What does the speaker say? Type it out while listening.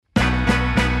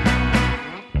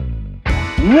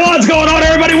What's going on,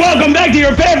 everybody? Welcome back to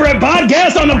your favorite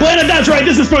podcast on the planet. That's right.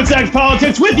 This is Food Sex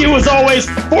Politics with you, as always,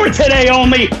 for today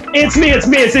only. It's me. It's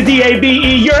the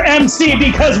DABE, your MC,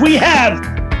 because we have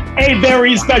a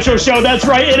very special show. That's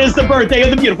right. It is the birthday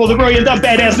of the beautiful, the brilliant, the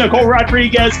badass Nicole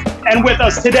Rodriguez. And with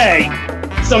us today,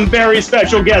 some very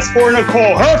special guests for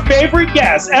Nicole. Her favorite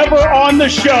guest ever on the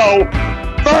show.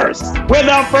 First,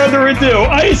 without further ado,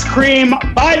 Ice Cream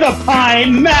by the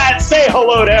Pint. Matt, say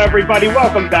hello to everybody.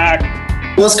 Welcome back.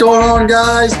 What's going on,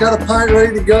 guys? Got a pint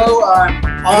ready to go.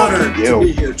 I'm honored to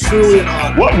be here. Truly an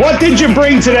honor. What did you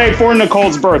bring today for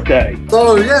Nicole's birthday?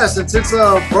 So, since it's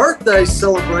a birthday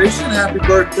celebration, happy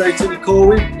birthday to Nicole.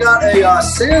 We've got a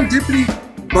serendipity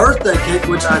birthday cake,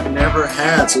 which I've never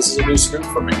had. So this is a new scoop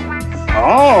for me.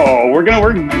 Oh, we're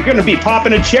gonna be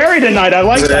popping a cherry tonight. I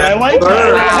like that. Wow.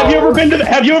 Have you ever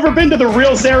been to the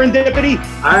real serendipity?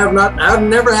 I have not. I've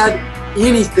never had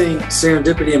anything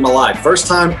serendipity in my life. First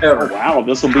time ever. Wow,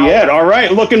 this will be it. All right,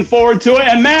 looking forward to it.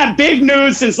 And Matt, big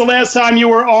news since the last time you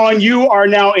were on. You are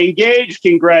now engaged.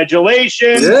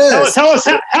 Congratulations. Yes. Tell us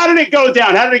how did it go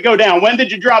down? How did it go down? When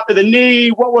did you drop to the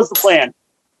knee? What was the plan?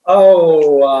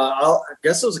 I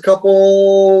guess it was a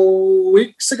couple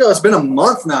weeks ago. It's been a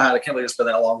month now. I can't believe it's been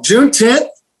that long. June 10th,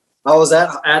 I was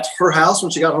at her house when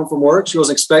she got home from work. She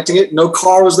wasn't expecting it. No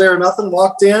car was there or nothing.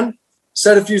 Walked in,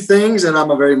 said a few things, and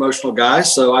I'm a very emotional guy,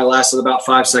 so I lasted about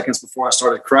 5 seconds before I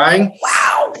started crying.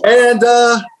 Wow. And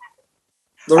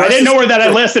I didn't know where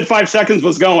that lasted 5 seconds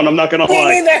was going. I'm not going to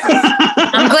lie.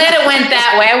 I'm glad it went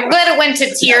that way. I'm glad it went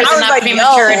to tears and not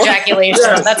premature ejaculation.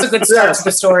 Yes. That's a good start to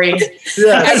the story.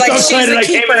 Yeah. I was like, So she's a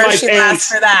keeper. She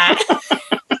lasts for that.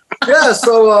 Yeah,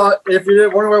 so if you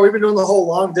didn't wonder, we've been doing the whole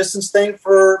long distance thing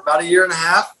for about a year and a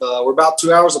half. We're about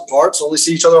 2 hours apart, so only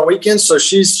see each other on weekends. So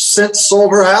she's since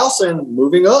sold her house and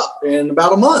moving up in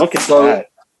about a month. Look at so that.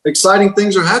 Exciting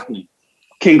things are happening.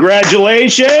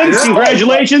 Congratulations. Yeah.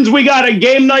 Congratulations. We got a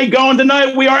game night going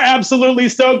tonight. We are absolutely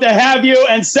stoked to have you.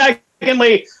 And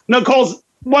secondly, Nicole's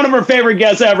one of her favorite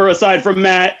guests ever, aside from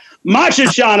Matt,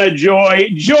 Mashashana Joy.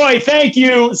 Joy, thank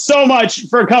you so much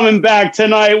for coming back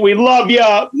tonight. We love you.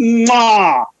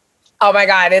 Mwah. Oh my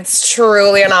God, it's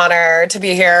truly an honor to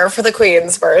be here for the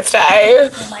Queen's birthday.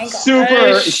 Oh my God.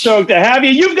 Super stoked to have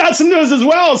you. You've got some news as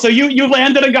well. So you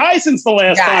landed a guy since the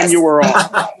last time you were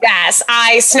on. Yes,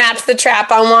 I snapped the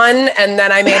trap on one and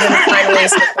then I made him finally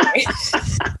stick me.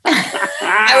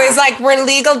 I was like, we're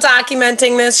legal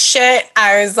documenting this shit.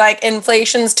 I was like,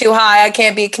 inflation's too high. I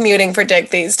can't be commuting for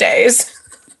dick these days.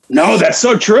 No, that's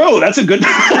so true. That's a good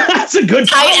policy.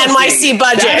 Tight NYC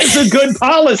budget. That is a good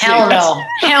policy. Hell no.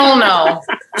 Hell no.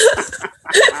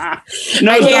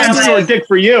 No dime store dick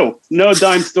for you. No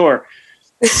dime store.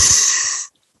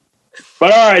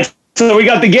 But all right. So we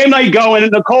got the game night going.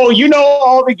 And Nicole, you know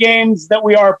all the games that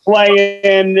we are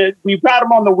playing. We've got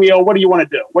them on the wheel. What do you want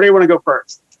to do? Where do you want to go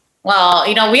first? Well,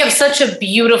 we have such a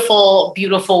beautiful,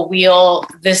 beautiful wheel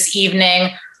this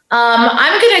evening.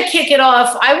 I'm going to kick it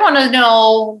off. I want to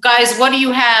know, guys, what do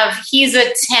you have? He's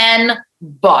a 10,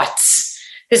 but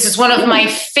this is one of my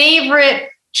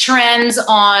favorite trends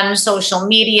on social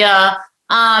media.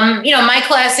 My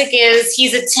classic is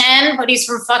he's a 10, but he's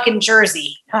from fucking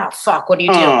Jersey. Oh, fuck. What do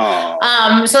you do?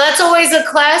 Oh. So that's always a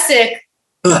classic.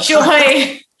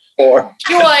 Joy.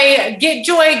 Joy,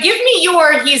 give me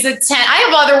your he's a 10. I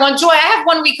have other one. Joy, I have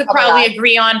one we could probably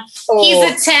agree on. Oh. He's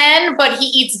a 10, but he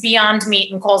eats Beyond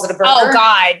Meat and calls it a burger. Oh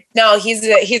God. No, he's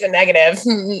a negative.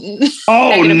 Oh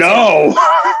Negative no.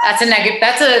 That's a negative.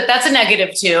 That's a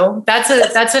negative too. That's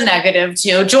a negative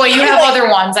too. Joy, you have other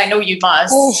ones. I know you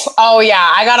must. Oh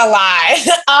yeah, I gotta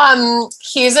lie.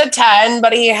 He's a 10,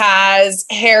 but he has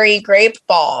hairy grape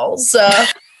balls.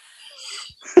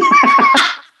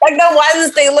 Like the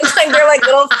ones, they look like they're like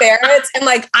little ferrets. And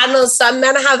like, I don't know, some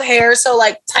men have hair so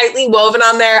like tightly woven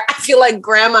on there. I feel like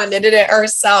grandma knitted it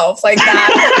herself like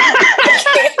that.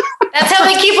 That's how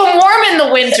they keep them warm in the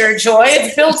winter, Joy.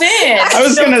 It's built in. I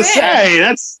was going to say,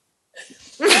 that's...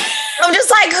 I'm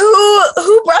just like,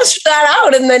 who brushed that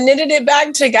out and then knitted it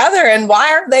back together? And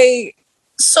why are they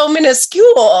so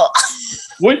minuscule?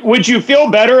 Would you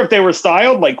feel better if they were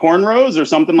styled like cornrows or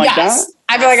something like that?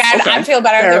 I feel like I'd feel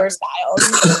better if they were styled.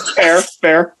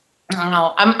 Fair. I don't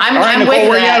know. I'm All right, I'm Nicole, with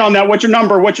where you that. at on that? What's your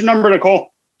number,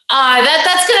 Nicole?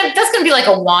 That's gonna be like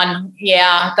a 1.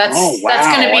 Yeah, that's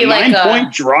gonna be like a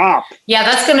 9-point drop. Yeah,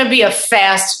 that's gonna be a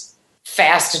fast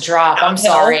drop. I'm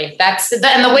sorry.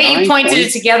 And the way you pointed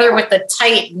it together with the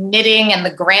tight knitting and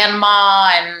the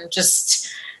grandma and just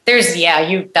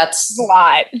that's a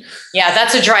lot. Yeah,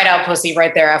 that's a dried out pussy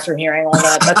right there after hearing all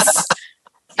that.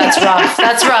 That's rough.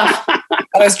 That's rough.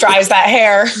 That as dry as that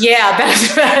hair. Yeah,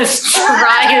 that's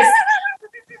dry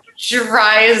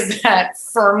dry is that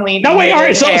firmly? No, wait. All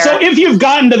right. So if you've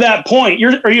gotten to that point,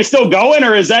 are you still going,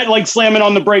 or is that like slamming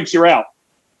on the brakes? You're out.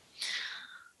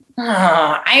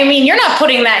 I mean, you're not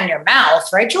putting that in your mouth,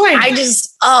 right, Joy?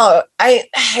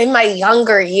 In my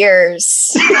younger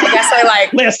years, I guess I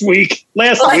like last week.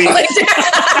 Like, last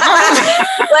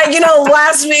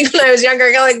week when I was younger,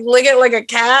 I could like lick it like a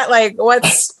cat. Like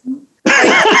what's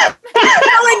like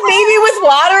maybe with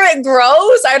water it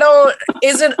grows.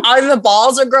 Are the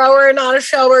balls a grower, not a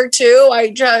shower too? I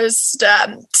just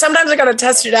sometimes I gotta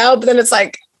test it out, but then it's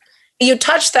like you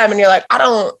touch them and you're like,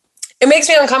 it makes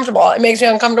me uncomfortable. It makes me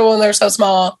uncomfortable when they're so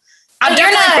small.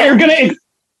 You're gonna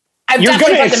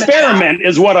experiment,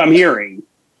 is what I'm hearing.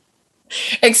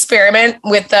 Experiment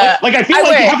with the I feel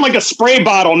like you have like a spray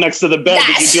bottle next to the bed. Yes.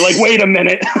 That you'd be like, wait a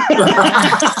minute.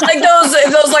 Like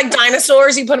those like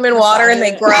dinosaurs, you put them in water and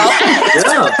they grow.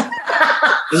 Yeah.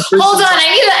 Hold on,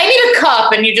 I need a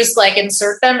cup, and you just like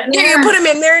insert them in there. You put them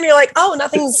in there, and you're like, oh,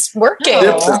 nothing's working.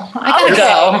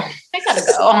 I gotta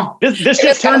go. This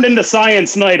just turned into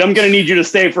science night. I'm gonna need you to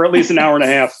stay for at least an hour and a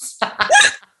half.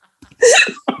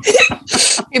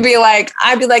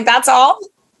 I'd be like, that's all.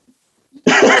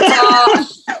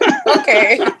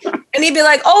 Okay. And he'd be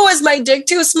like, oh, is my dick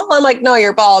too small? I'm like, no,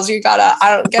 your balls. I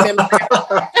don't get him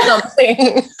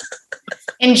something.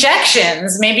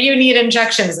 Injections. Maybe you need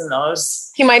injections in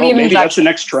those. He might need maybe that's the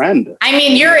next trend. I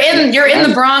mean, you're in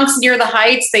the Bronx near the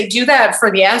Heights. They do that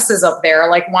for the asses up there.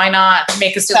 Like, why not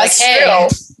make us do hey,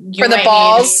 for the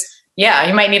balls?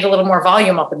 You might need a little more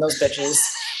volume up in those bitches.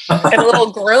 And a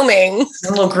little grooming.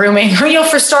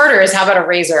 For starters, how about a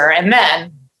razor? And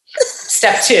then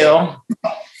step 2.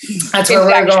 That's where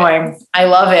we're going. I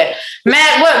love it.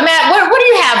 Matt, what do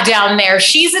you have down there?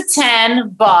 She's a 10,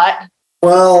 but...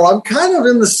 Well, I'm kind of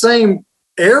in the same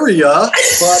area, but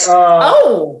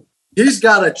he's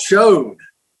got a chode.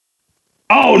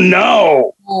 Oh,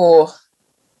 no. Ooh.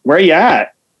 Where you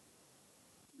at?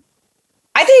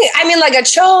 I mean, like a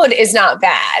chode is not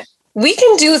bad. We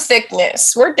can do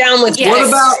thickness. We're down with this. What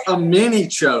about a mini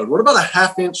chode? What about a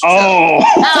half-inch chode?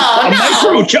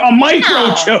 A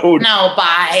micro chode. No,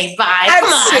 bye. Come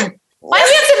on. Why do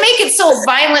we have to make it so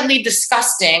violently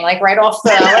disgusting? Like right off the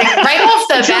bat.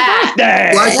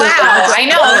 Wow, I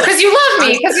know, because you love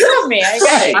me.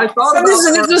 I thought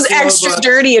this was extra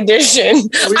dirty edition.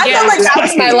 I felt like that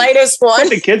was my lightest one.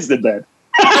 The kids did that.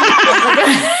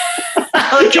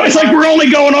 Joy's like, we're only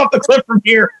going off the cliff from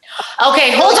here.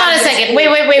 Okay, hold on a second.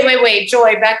 Wait.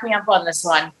 Joy, back me up on this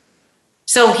one.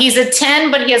 So he's a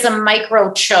 10, but he has a micro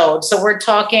chode. So we're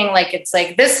talking like it's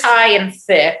like this high and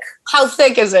thick. How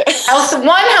thick is it? How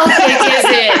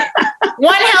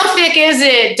thick is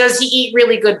it? Does he eat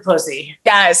really good pussy?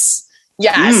 Yes.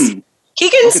 He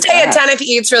can stay at 10 if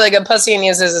he eats really good pussy and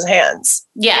uses his hands.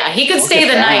 Yeah, he could stay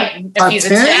the night if he's a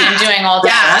 10 doing all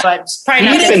that. But probably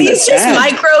not. If he's just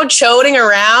micro choding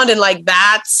around and like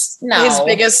that's his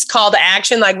biggest call to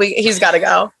action, like he's got to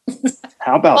go.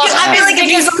 How about that? I feel like if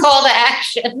he's a call to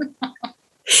action.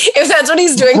 If that's what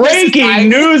he's doing. Breaking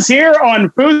news here on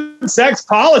Food, Sex,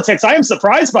 Politics. I am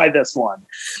surprised by this one.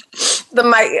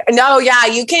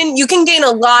 You can gain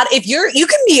a lot. If you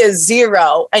can be a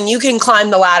 0 and you can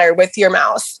climb the ladder with your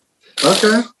mouth. Okay.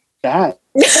 Look at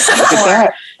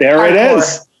that. There Hardcore. It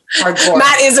is. Hardcore.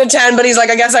 Matt is a 10, but he's like,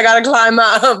 I guess I gotta climb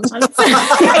up.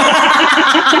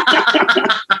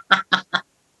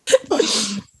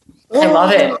 I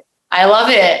love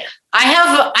it. I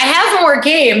have more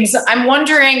games. I'm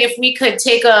wondering if we could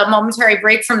take a momentary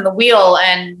break from the wheel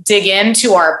and dig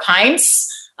into our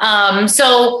pints.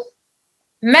 So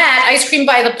Matt, Ice Cream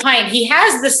by the Pint, he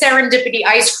has the Serendipity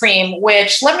ice cream,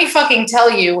 which let me fucking tell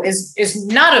you is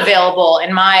not available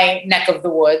in my neck of the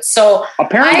woods. So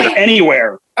apparently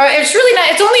anywhere. It's really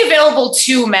not. It's only available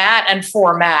to Matt and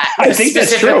for Matt. I think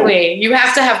that's true. You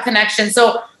have to have connection.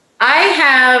 So I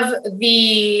have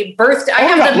the birthday.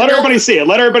 Let everybody see it.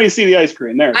 Let everybody see the ice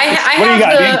cream. There. What do you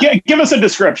got? Give us a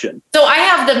description. So I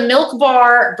have the Milk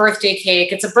Bar birthday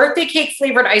cake. It's a birthday cake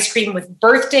flavored ice cream with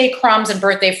birthday crumbs and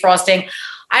birthday frosting.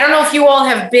 I don't know if you all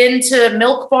have been to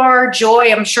Milk Bar.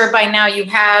 Joy, I'm sure by now you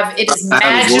have. It is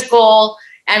magical.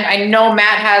 And I know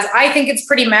Matt has. I think it's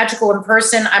pretty magical in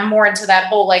person. I'm more into that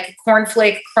whole like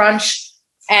cornflake crunch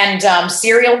and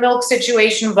cereal milk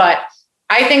situation. But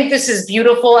I think this is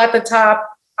beautiful at the top.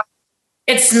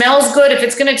 It smells good. If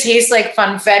it's going to taste like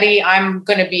funfetti, I'm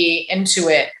going to be into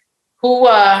it.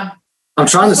 I'm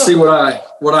trying to see what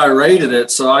I rated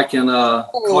it so I can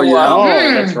call you out. Oh,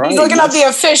 that's right. He's looking up the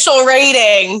official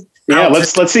rating. Yeah,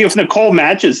 let's see if Nicole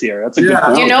matches here. That's a good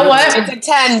point. You know what? It's a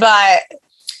 10, but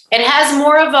it has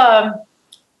more of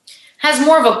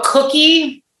a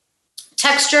cookie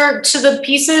texture to the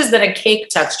pieces than a cake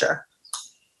texture.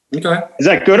 Okay. Is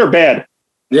that good or bad?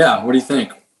 Yeah. What do you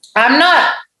think? I'm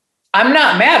not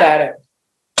mad at it.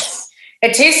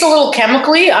 It tastes a little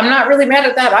chemically. I'm not really mad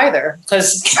at that either,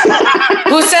 because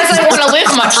who says I want to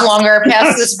live much longer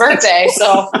past this birthday?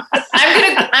 So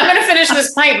I'm gonna finish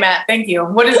this pint, Matt. Thank you.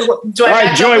 All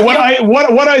right, Joy.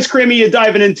 What ice cream are you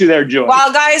diving into there, Joy?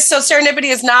 Well, guys, so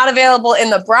Serendipity is not available in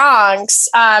the Bronx,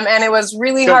 and it was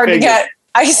really hard to get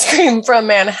ice cream from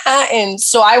Manhattan.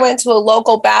 So I went to a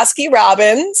local Baskin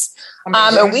Robbins,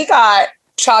 and we got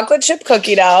chocolate chip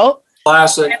cookie dough.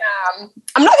 Classic. And,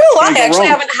 I'm not gonna lie, I actually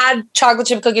haven't had chocolate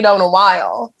chip cookie dough in a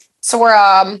while. So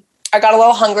I got a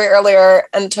little hungry earlier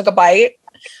and took a bite.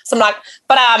 So I'm not,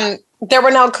 but there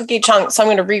were no cookie chunks, so I'm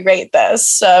gonna re-rate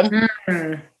this.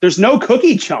 There's no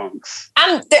cookie chunks. I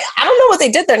don't know what they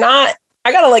did. They're not.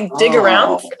 I gotta dig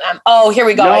around for them. Oh, here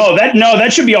we go. No,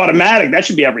 that should be automatic. That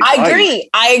should be every. I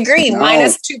agree. No,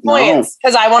 -2 points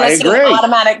because I want to see an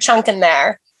automatic chunk in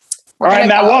there. All right,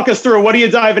 Matt, walk us through. What are you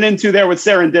diving into there with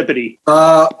Serendipity?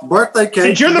 Birthday cake.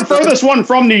 Since you're the furthest one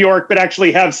from New York, but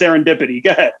actually have Serendipity. Go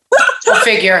ahead. Go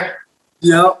figure.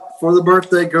 Yep, for the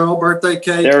birthday girl, birthday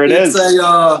cake. There it is.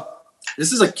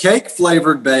 This is a cake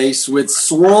flavored base with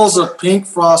swirls of pink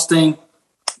frosting,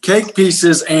 cake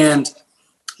pieces, and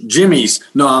Jimmy's.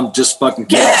 No, I'm just fucking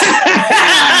kidding.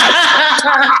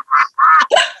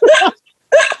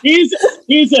 He's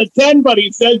a 10, but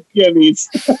he says Jimmy's.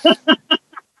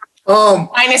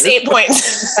 -8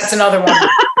 points. That's another one.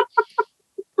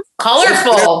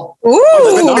 Colorful.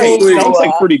 Ooh, sounds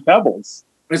like Fruity Pebbles.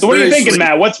 So what are you thinking, sweet.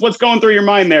 Matt? What's going through your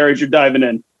mind there as you're diving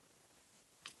in?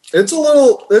 It's a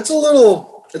little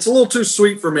too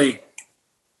sweet for me.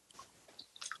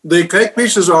 The cake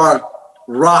pieces are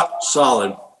rock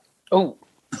solid. Oh.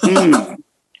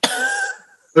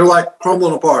 They're like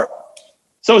crumbling apart.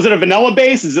 So is it a vanilla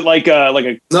base? Is it like a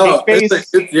cake base?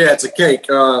 It's a cake.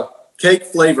 Cake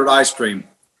flavored ice cream.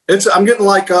 I'm getting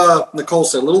like Nicole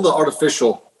said, a little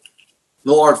artificial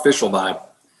vibe.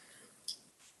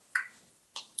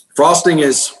 Frosting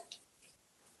it's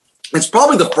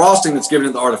probably the frosting that's giving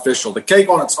it the artificial. The cake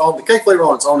on its own, the cake flavor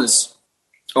on its own is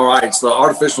all right. It's the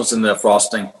artificialness in the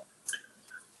frosting.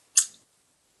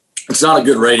 It's not a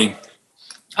good rating.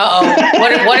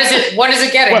 What is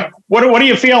it getting? What are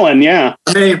you feeling? Yeah.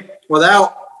 I mean,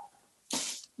 without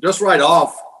just right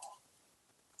off,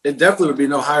 it definitely would be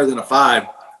no higher than a 5.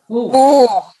 Ooh.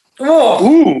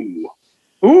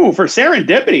 For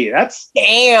Serendipity, that's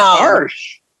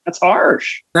harsh. That's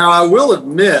harsh. Now, I will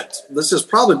admit, this has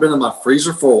probably been in my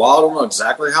freezer for a while. I don't know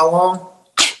exactly how long.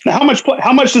 Now,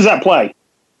 how much does that play?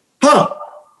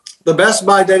 The best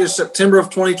buy date is September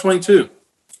of 2022.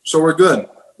 So we're good.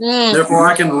 Therefore,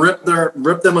 I can rip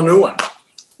them a new one.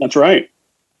 That's right.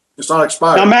 It's not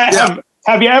expired. Now, Matt,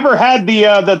 have you ever had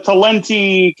the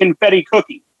Talenti confetti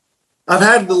cookie? I've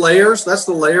had the layers. That's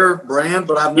the layer brand,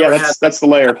 but I've never had that's the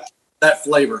layer. That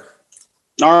flavor.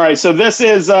 All right, so this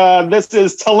is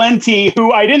Talenti,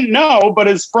 who I didn't know, but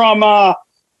is from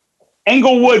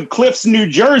Englewood Cliffs, New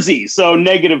Jersey. So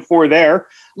 -4 there.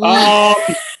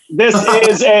 This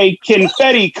is a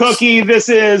confetti cookie. This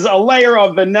is a layer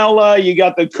of vanilla. You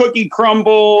got the cookie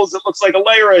crumbles. It looks like a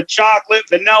layer of chocolate,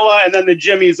 vanilla, and then the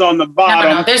Jimmy's on the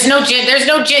bottom. No. There's no.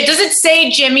 Does it say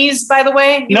Jimmy's, by the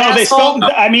way? No, they spelled.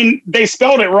 I mean, they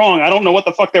spelled it wrong. I don't know what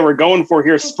the fuck they were going for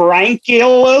here.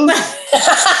 Sprankles.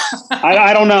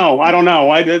 I don't know.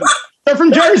 They're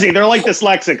from Jersey. They're like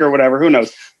dyslexic or whatever. Who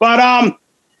knows? But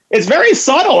it's very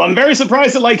subtle. I'm very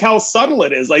surprised at how subtle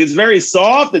it is. Like, it's very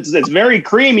soft. It's very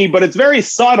creamy, but it's very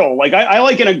subtle. Like, I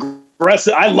like an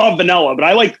aggressive. I love vanilla, but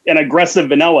I like an aggressive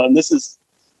vanilla, and this is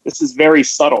very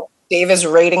subtle. Dave is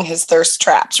rating his thirst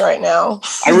traps right now.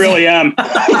 I really am.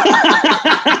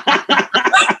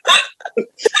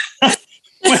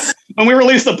 When we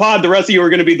release the pod, the rest of you are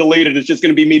going to be deleted. It's just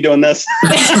going to be me doing this.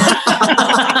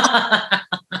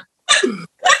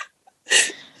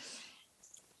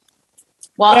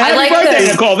 Well, I like birthday,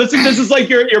 Nicole. This is like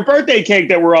your birthday cake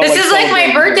that we're all. This is like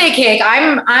my birthday cake.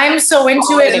 I'm so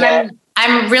into it, and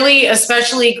I'm really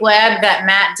especially glad that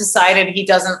Matt decided he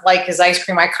doesn't like his ice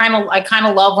cream. I kind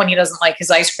of love when he doesn't like his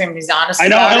ice cream. He's honest. I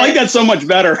know. I like that so much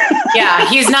better. Yeah,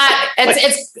 he's not.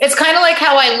 It's kind of like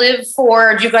how I live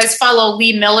for. Do you guys follow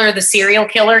Lee Miller, the serial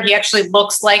killer? He actually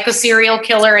looks like a serial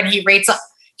killer, and he rates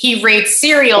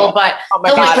cereal, but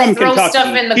he'll like throw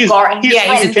stuff in the garden. He's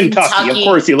from Kentucky. Of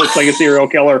course, he looks like a serial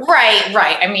killer.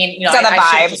 Right. I mean,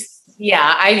 I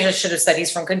just should have said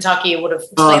he's from Kentucky. It would have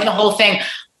explained the whole thing.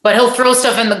 But he'll throw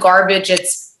stuff in the garbage.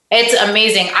 It's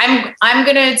amazing. I'm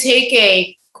gonna take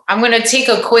a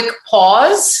quick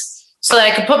pause so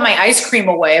that I can put my ice cream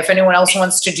away if anyone else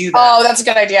wants to do that. Oh, that's a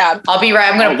good idea. I'll be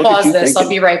right. I'm going to pause this. I'll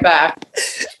be right back.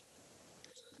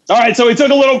 All right, so we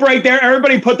took a little break there.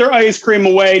 Everybody put their ice cream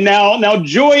away. Now,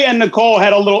 Joy and Nicole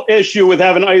had a little issue with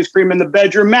having ice cream in the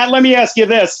bedroom. Matt, let me ask you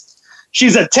this.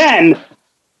 She's a 10,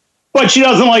 but she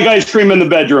doesn't like ice cream in the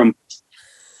bedroom.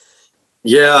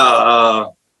 Yeah, I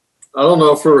don't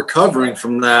know if we're recovering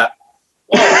from that.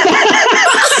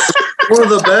 One of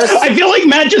the best. I feel like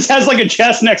Matt just has like a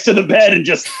chest next to the bed and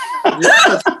just...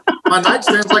 Yeah, my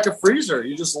nightstand's like a freezer.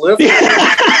 You just lift it.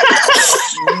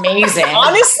 Amazing.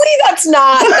 Honestly, that's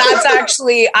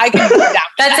actually, I can do that.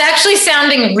 That's actually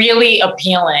sounding really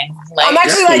appealing. Like, I'm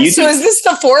actually like, so is this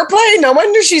the foreplay? No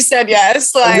wonder she said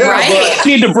yes. Like, Yeah, right?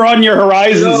 You need to broaden your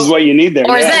horizons is what you need there.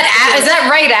 Or is that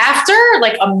right after?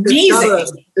 Like,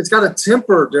 amazing. It's got to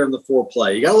temper during the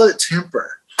foreplay. You got to let it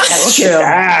temper. That's Look at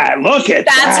that. Look at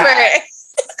that's that. right.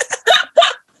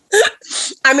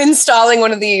 I'm installing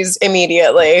one of these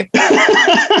immediately.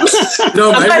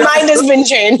 No, My mind has been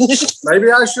changed.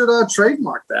 maybe I should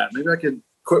trademark that. Maybe I could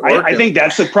quit working. I think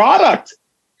that's the product.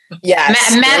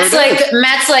 Yes.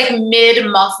 Matt's like mid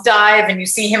muff dive, and you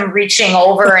see him reaching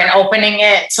over and opening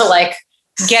it to like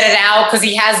get it out because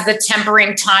he has the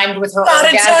tempering timed with her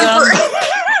orgasm.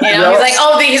 You know,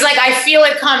 he's like, I feel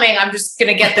it coming. I'm just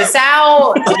gonna get this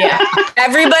out. Yeah.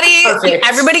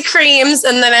 Everybody creams,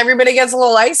 and then everybody gets a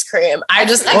little ice cream. I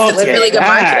just think it's really good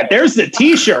marketing. There's the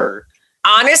T-shirt.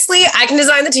 Honestly, I can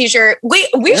design the T-shirt. We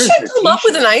should come up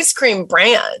with an ice cream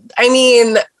brand. I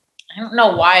mean, I don't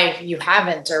know why you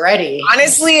haven't already.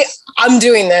 honestly, I'm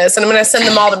doing this, and I'm going to send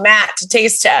them all to Matt to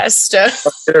taste test.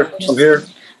 I'm here.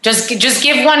 Just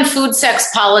give one food,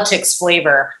 sex, politics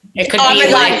flavor. It could Oh be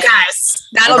my God, like guys.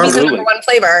 That'll be the Absolutely. number one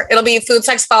flavor. It'll be food,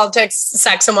 sex, politics,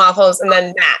 sex, and waffles, and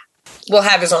then Matt will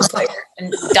have his own flavor.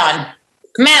 and done.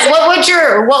 Matt, what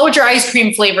would your ice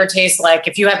cream flavor taste like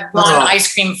if you had one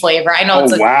ice cream flavor? I know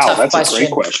it's a tough that's question. a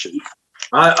great question.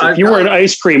 If If you were an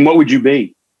ice cream, what would you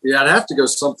be? Yeah, I'd have to go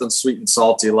something sweet and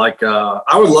salty. Like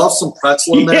I would love some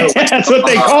pretzel in there. Yeah, that's what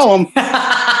they call them.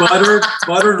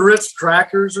 Buttered Ritz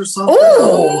crackers or something.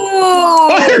 Ooh.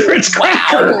 Buttered Ritz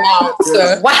cracker. Wow.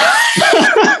 Wow. Look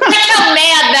how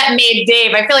mad that made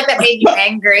Dave. I feel like that made you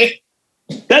angry.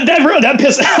 That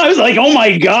pissed. I was like, oh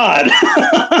my God.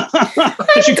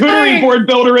 The charcuterie board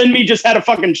builder in me just had a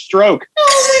fucking stroke.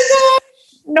 Oh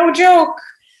my God. No joke.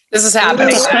 This is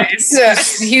happening,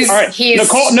 guys. He's All right, he's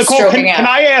Nicole, stroking out. can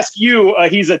I ask you?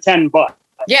 He's a 10 butt.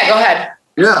 Yeah, go ahead.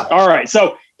 Yeah. All right,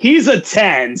 so he's a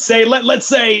 10. Let's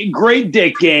say great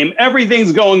dick game.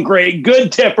 Everything's going great.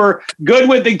 Good tipper. Good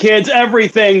with the kids.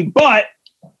 Everything. But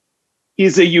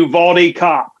he's a Uvalde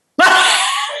cop.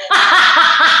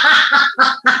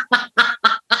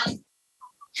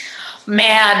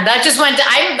 Man, that just went to,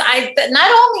 I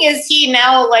not only is he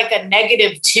now like a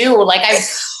 -2, like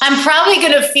I'm probably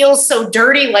going to feel so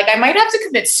dirty. Like I might have to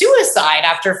commit suicide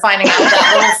after finding out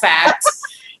that little fact.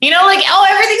 You know, like, oh,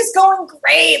 everything's going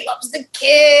great. Loves the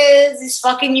kids. He's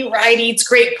fucking you right. Eats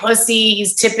great pussy.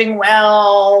 He's tipping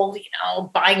well, you know,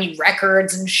 buying you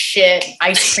records and shit.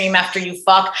 Ice cream after you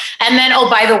fuck. And then, oh,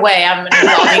 by the way, I'm an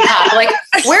Uvalde cop. Like,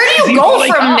 where do you go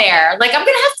from there? Like, I'm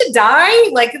going to have to die?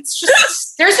 Like, it's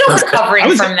just, there's no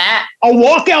recovering from that. A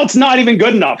walkout's not even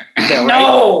good enough. There, right?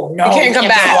 No. You can't come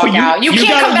back. You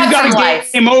can't come back from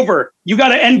life. Game over. You got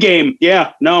to end game.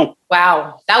 Yeah, no.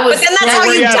 Wow. That was. But then that's how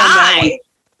you die.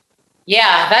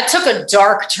 Yeah, that took a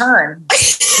dark turn.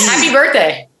 Happy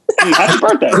birthday. Happy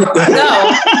birthday.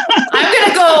 No,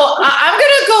 I'm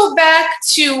gonna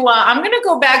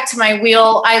go back to my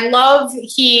wheel. I love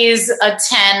he's a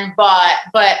 10,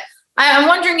 but I'm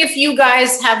wondering if you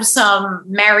guys have some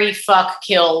marry, fuck,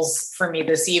 kills for me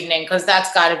this evening, because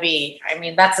that's got to be. I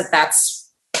mean, that's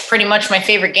pretty much my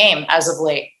favorite game as of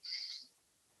late.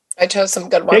 I chose some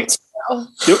good ones.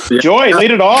 Joy,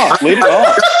 lead it off.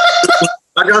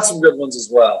 I got some good ones as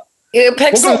well. You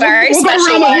pick some very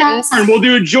special ones. We'll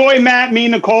do Joy, Matt, me,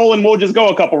 Nicole, and we'll just go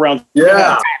a couple rounds.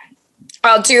 Yeah.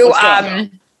 I'll do,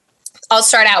 I'll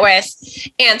start out with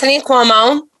Anthony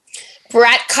Cuomo,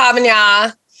 Brett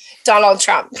Kavanaugh, Donald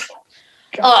Trump.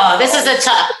 Oh, this is a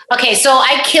tough. Okay, so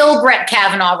I kill Brett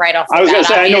Kavanaugh right off the bat. I was going to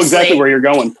say, obviously. I know exactly where you're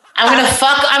going. I'm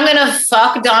gonna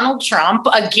fuck Donald Trump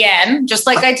again, just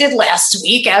like I did last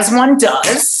week, as one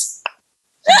does.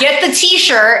 get the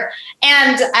T-shirt.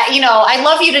 And, I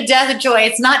love you to death, Joy.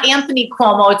 It's not Anthony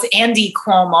Cuomo. It's Andy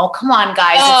Cuomo. Come on,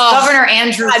 guys. It's Governor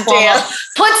Andrew Cuomo.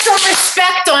 Put some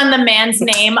respect on the man's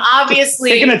name.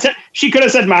 Obviously. She could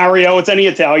have said Mario. It's any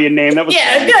Italian name. That was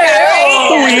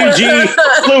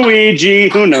Luigi.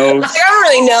 Who knows? I don't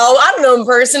really know. I don't know him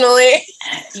personally.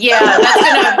 Yeah,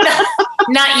 that's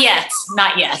not yet.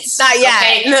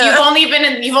 Okay? No. You've only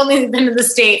been in the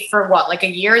state for what, like a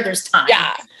year? There's time.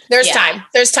 Yeah. There's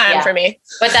time for me.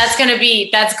 But that's gonna be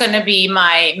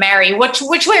my Mary. Which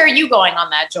way are you going on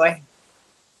that, Joy?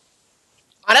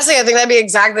 Honestly, I think that'd be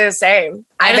exactly the same.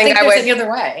 I don't think there's any other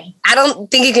way. I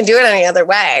don't think you can do it any other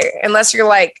way unless you're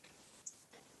like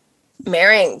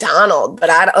marrying Donald. But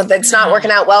it's not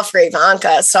working out well for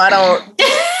Ivanka, so I don't.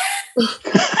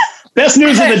 Best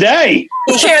news of the day.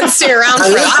 You can't stay around for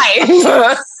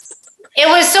life. It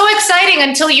was so exciting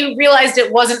until you realized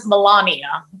it wasn't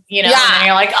Melania, Yeah. And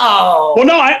you're like, oh. Well,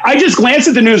 no, I just glanced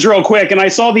at the news real quick and I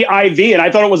saw the IV and I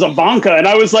thought it was Ivanka and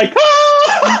I was like,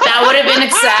 That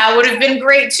would have been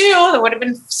great too. That would have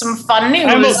been some fun news.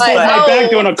 I almost pulled my back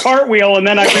doing a cartwheel and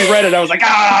then I reread it. I was like,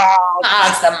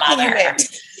 it's the mother.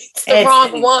 It's the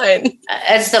wrong one.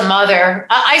 It's the mother.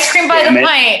 Ice cream by the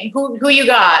pint. Who you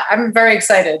got? I'm very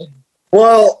excited.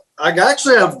 Well, I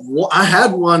actually I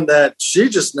had one that she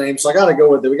just named, so I got to go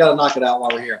with it. We got to knock it out while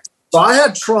we're here. So I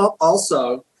had Trump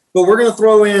also, but we're going to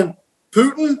throw in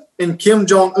Putin and Kim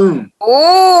Jong-un.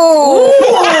 Oh,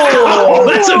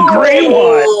 that's a great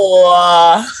one.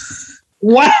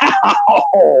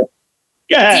 Wow.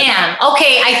 Yeah. Damn.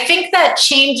 Okay, I think that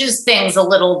changes things a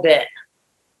little bit.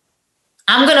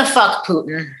 I'm going to fuck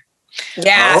Putin.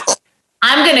 Yeah.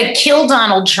 I'm going to kill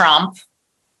Donald Trump.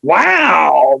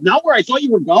 Wow. Not where I thought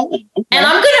you were going. Okay. And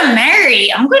I'm gonna marry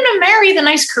the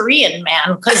nice Korean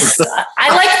man because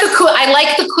I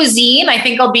like the cuisine. I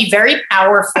think I'll be very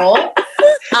powerful.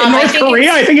 In North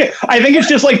Korea, I think it's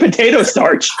just like potato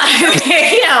starch. I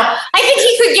think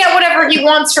he could get whatever he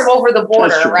wants from over the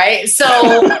border, right? So,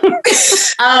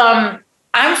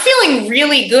 I'm feeling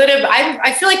really good.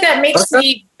 I feel like that makes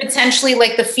me potentially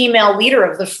like the female leader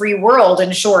of the free world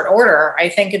in short order. I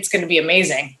think it's going to be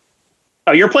amazing.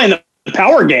 Oh, you're playing the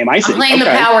power game. I see. I'm playing the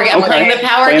power game. I'm playing the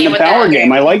power game. The power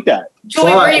game. I like that.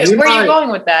 Joey, where are you going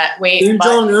with that? Wait, Kim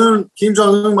Jong-un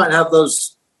might have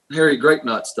those hairy grape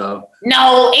nuts, though.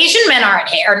 No, Asian men are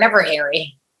never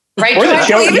hairy. Right? Or the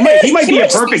chode. He might be a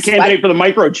perfect candidate for the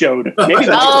micro chode. Maybe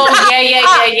that's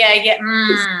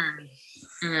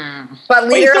yeah. But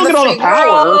leader of the free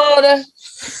world.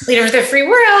 Leader of the free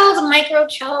world, micro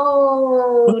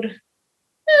chode.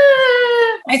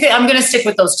 I think I'm going to stick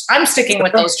with those. I'm sticking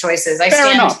with those choices. I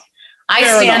stand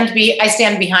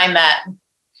behind that.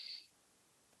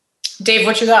 Dave,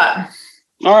 what you got?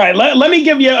 All right, let me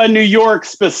give you a New York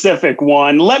specific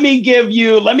one. Let me give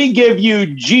you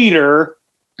Jeter,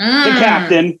 the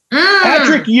captain,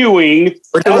 Patrick Ewing.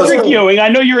 I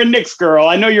know you're a Knicks girl.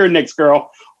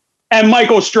 And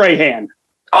Michael Strahan.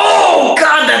 Oh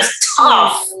God, that's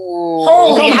tough.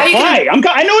 Holy,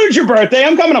 I know it's your birthday.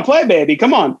 I'm coming to play, baby.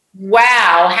 Come on.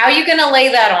 Wow, how are you going to lay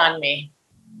that on me?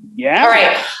 Yeah. All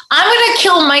right, I'm going to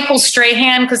kill Michael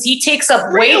Strahan because he takes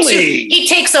up way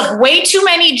too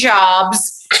many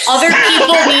jobs. Other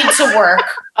people need to work.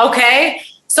 Okay,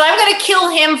 so I'm going to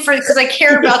kill him because I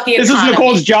care about the economy. This is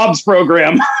Nicole's jobs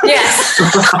program. Yes.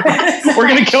 We're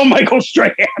going to kill Michael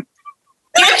Strahan.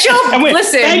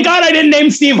 Listen. Thank God I didn't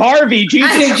name Steve Harvey.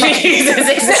 Jesus,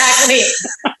 exactly.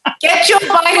 Get Joe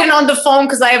Biden on the phone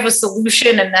because I have a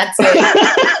solution, and that's it.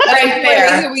 Right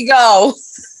there. Here we go.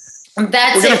 We're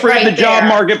going to free the job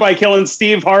market by killing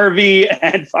Steve Harvey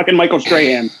and fucking Michael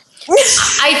Strahan.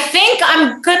 I think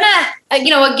I'm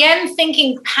gonna, again,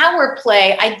 thinking power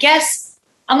play. I guess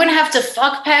I'm gonna have to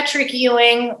fuck Patrick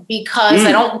Ewing because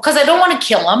I don't want to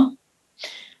kill him.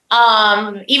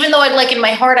 Even though in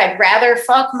my heart, I'd rather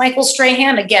fuck Michael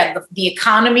Strahan. Again, the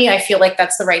economy, I feel like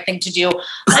that's the right thing to do.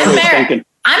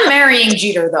 I'm marrying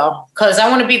Jeter though, because I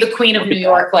want to be the queen of New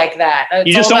York like that.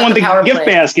 You just don't want the gift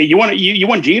basket. You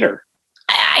want Jeter.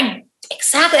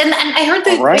 Exactly. And I heard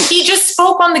that he just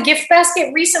spoke on the gift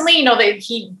basket recently.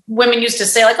 Women used to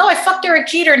say like, oh, I fucked Derek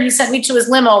Jeter and he sent me to his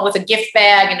limo with a gift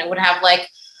bag and it would have like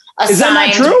a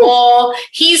signed ball.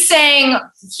 He's saying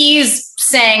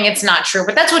it's not true,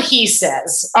 but that's what he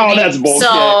says. Oh, that's bullshit.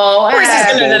 So of course he's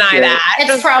going to deny that.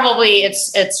 It's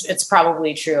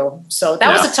probably true. So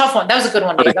that was a tough one. That was a good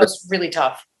one, Dave. That was really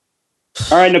tough.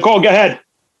 All right, Nicole, go ahead.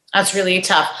 That's really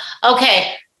tough.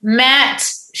 Okay, Matt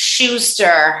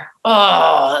Schuster.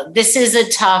 Oh, this is a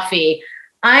toughie.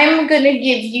 I'm going to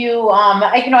give you,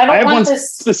 I have one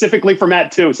specifically for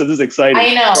Matt too, so this is exciting.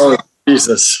 I know. Oh,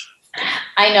 Jesus.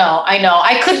 I know.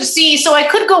 I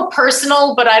could go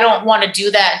personal, but I don't want to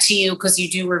do that to you because you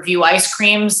do review ice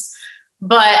creams.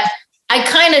 But I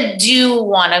kind of do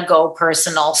want to go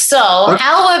personal. So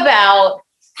how about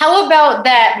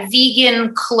that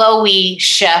vegan Chloe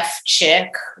chef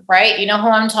chick, right? You know who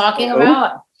I'm talking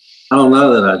about? I don't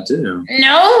know that I do.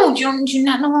 No, do you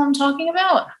not know who I'm talking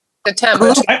about?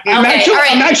 I'm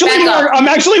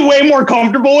actually way more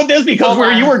comfortable with this because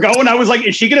where you were going, I was like,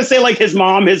 is she going to say like his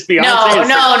mom, his fiance? No. Okay.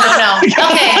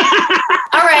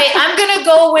 All right. I'm going to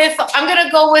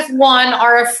go with one,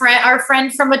 our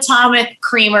friend from Atomic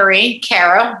Creamery,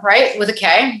 Kara, right? With a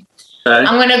K. Okay.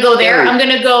 I'm going to go there. I'm going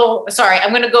to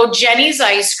go Jenny's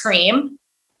Ice Cream,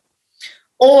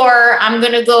 or I'm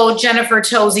going to go Jennifer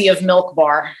Tosie of Milk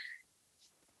Bar.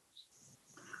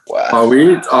 Wow.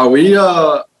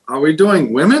 Are we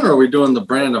doing women or are we doing the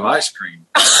brand of ice cream?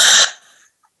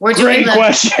 We're doing Great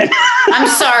question. I'm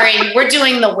sorry. We're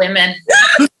doing the women.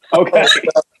 Okay.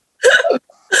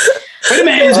 Wait a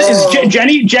minute. Is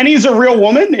Jenny's a real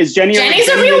woman? Is Jenny's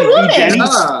a real woman?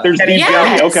 There's Jenny.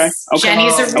 Okay.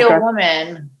 Jenny's a real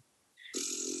woman.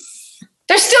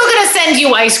 They're still going to send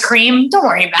you ice cream. Don't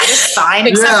worry about it. It's fine.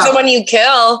 Except for when you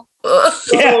kill.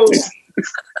 Yeah.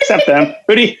 Except them.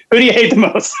 Who do you hate the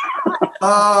most?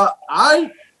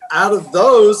 Out of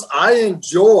those, I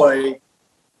enjoy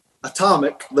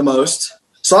Atomic the most.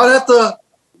 So I'd have to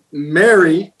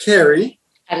marry Carrie.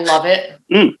 I love it.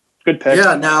 Good pick.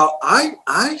 Yeah. Now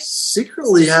I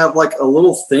secretly have like a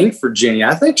little thing for Jenny.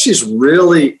 I think she's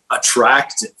really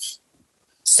attractive.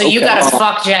 So you got to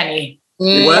fuck Jenny.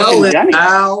 Well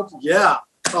endowed. Yeah.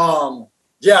 I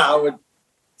would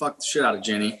fuck the shit out of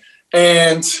Jenny.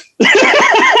 And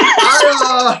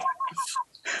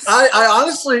I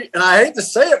honestly, and I hate to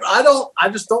say it, but I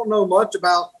just don't know much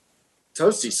about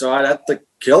Toasty, so I'd have to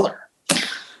kill her.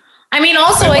 I mean,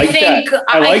 also, I think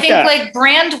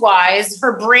brand wise,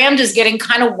 her brand is getting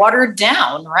kind of watered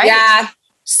down, right? Yeah.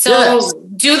 So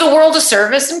do the world a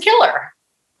service and kill her.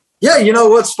 Yeah, you know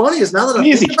what's funny is now that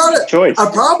I think about it, choice. I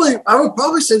would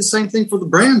probably say the same thing for the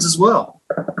brands as well.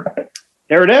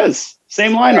 There it is.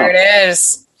 Same lineup. There it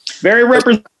is. Very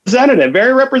representative.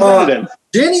 Very representative.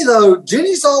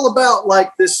 Jenny's all about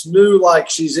like this new, like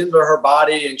she's into her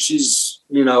body and she's,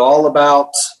 all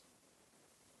about,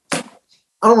 I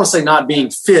don't want to say not being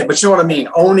fit, but you know what I mean?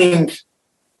 Owning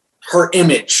her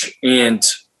image. And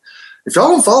if y'all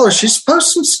don't follow her, she's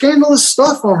posted some scandalous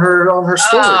stuff on her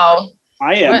story. Oh,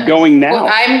 I am going now.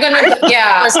 Well, I'm going to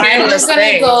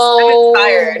go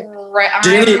right.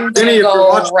 Jenny, if you're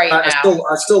watching, right now.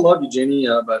 I still love you, Jenny.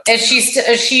 But is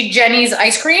she Jenny's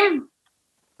ice cream?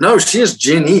 No, she is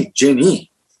Jenny.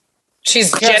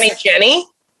 She's Jenny?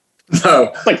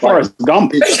 No. Like Forrest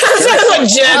Gump. Jenny.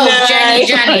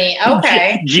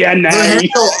 Okay. Jenny.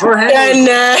 Her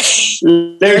handle.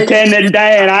 Lieutenant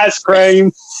Dan ice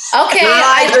cream. Okay.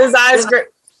 Ice cream.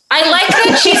 I like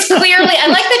that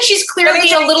she's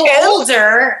clearly a little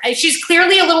older. She's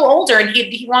clearly a little older, and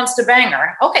he wants to bang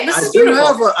her. Okay, this is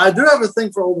beautiful. I do have a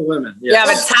thing for older women. Yes. You have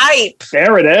a type.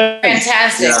 There it is.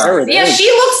 Fantastic. Yeah, she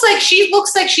looks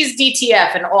like she's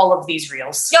DTF in all of these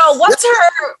reels. Yo, what's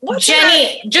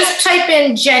Jenny? Just type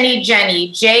in Jenny.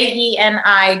 Jeni, Jeni.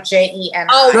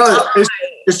 Oh, no,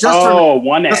 it's just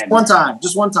one Just N. one time.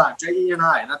 Jeni.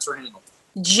 That's her handle.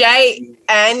 Jeni.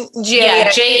 Yeah,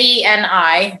 Jeni.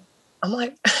 I'm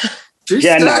like,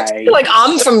 Jenny. like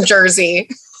I'm from Jersey.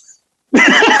 Yeah.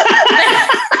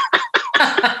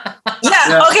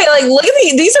 Okay. Like, look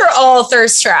at these are all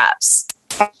thirst traps.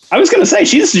 I was gonna say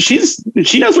she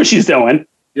knows what she's doing.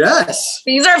 Yes.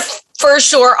 These are for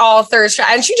sure all thirst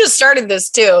traps, and she just started this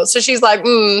too. So she's like,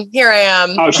 here I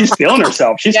am. Oh, she's feeling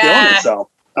herself. Okay.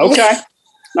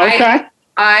 Okay.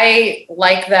 I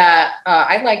like that.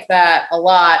 I like that a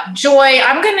lot. Joy,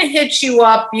 I'm going to hit you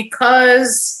up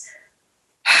because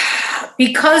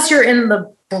you're in the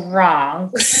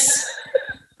Bronx.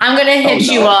 I'm going to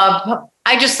hit you up.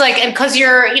 I just like, and because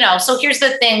you're, so here's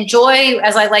the thing. Joy,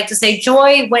 as I like to say,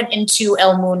 Joy went into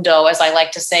El Mundo, as I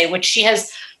like to say, which she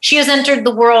has entered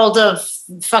the world of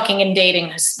fucking and dating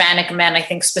Hispanic men. I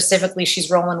think specifically she's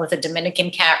rolling with a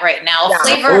Dominican cat right now. Yeah.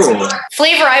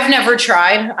 Flavor I've never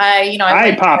tried.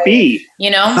 Hi, Poppy.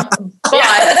 But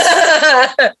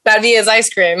that'd be his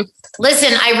ice cream.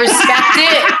 Listen, I respect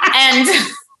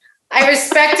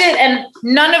it, and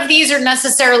none of these are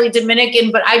necessarily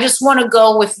Dominican, but I just want to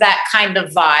go with that kind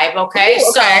of vibe. Okay. Ooh,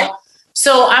 okay.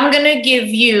 So I'm gonna give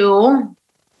you.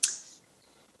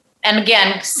 And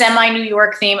again, semi-New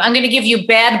York theme. I'm going to give you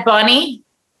Bad Bunny.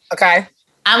 Okay.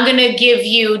 I'm going to give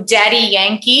you Daddy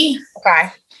Yankee.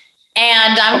 Okay.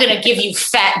 And I'm going to give you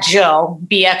Fat Joe,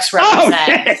 BX represent.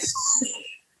 Okay.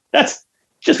 That's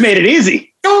just made it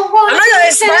easy. Oh my God,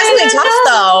 it's surprisingly tough,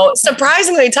 though.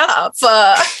 Surprisingly tough.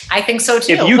 I think so,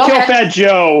 too. If you kill Fat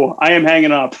Joe, I am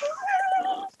hanging up.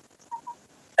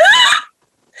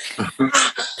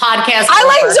 Podcast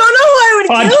I over. don't know who I would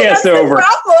Podcast kill. That's over. the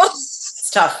problem. It's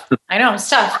tough. I know, it's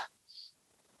tough.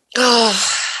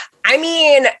 I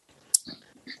mean,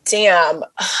 damn.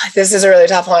 This is a really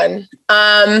tough one.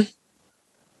 Man,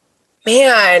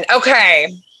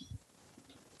 okay.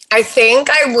 I think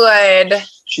I would.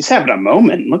 She's having a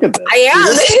moment. Look at this. I am.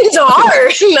 It's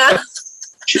hard.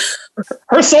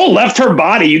 Her soul left her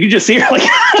body. You can just see her like.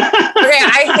 Okay,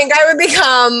 I think I would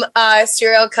become a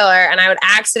serial killer and I would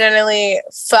accidentally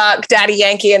fuck Daddy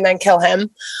Yankee and then kill him.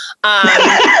 I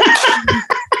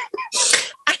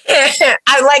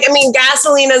mean,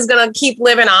 Gasolina's gonna keep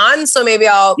living on, so maybe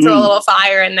I'll throw a little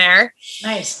fire in there.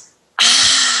 Nice.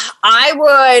 I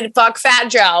would fuck Fat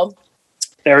Joe.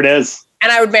 There it is.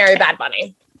 And I would marry Bad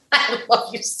Bunny. I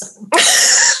love you so much.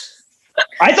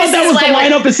 I thought that was the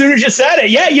lineup as soon as you said it.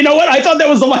 Yeah, you know what? I thought that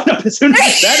was the lineup as soon as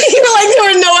you said it. You're like,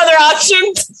 there were no other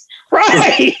options.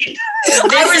 Right.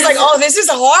 I was like, oh, this is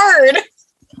hard.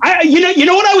 You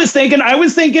know what I was thinking? I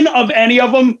was thinking of any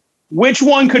of them. Which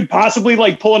one could possibly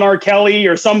like pull an R. Kelly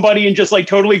or somebody and just like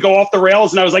totally go off the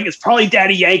rails? And I was like, it's probably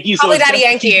Daddy Yankee. Probably Daddy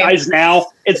Yankee. He dies now.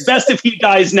 It's best if he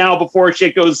dies now before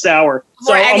shit goes sour.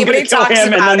 So I'm going to kill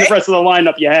him and then the rest of the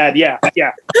lineup you had. Yeah.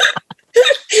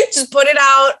 Just put it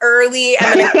out early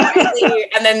and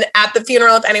then at the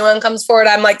funeral, if anyone comes forward,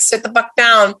 I'm like, sit the fuck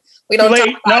down. We don't talk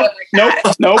about it like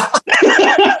that. Nope.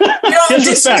 You don't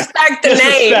disrespect the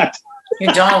name. You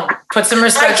don't. Put some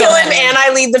respect. I kill him and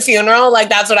I lead the funeral. Like,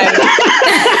 that's what I do.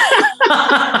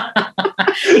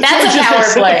 That's a power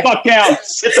play. Sit the fuck down.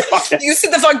 Sit the fuck down. You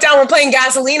sit the fuck down. We're playing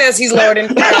Gasolina as he's lowered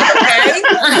in. Okay?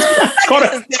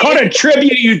 It's called a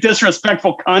tribute, you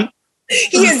disrespectful cunt.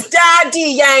 He is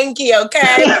Daddy Yankee,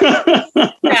 okay?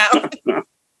 Yeah.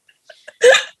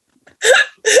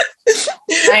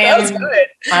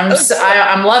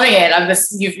 I'm loving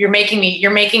it. You're making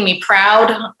me proud.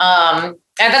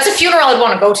 And that's a funeral I'd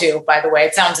want to go to, by the way.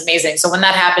 It sounds amazing. So when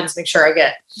that happens, make sure I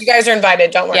get. You guys are invited.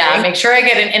 Don't worry. Yeah, make sure I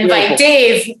get an invite.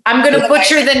 Dave, I'm going to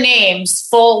butcher the names.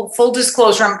 Full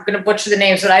disclosure, I'm going to butcher the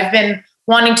names, but I've been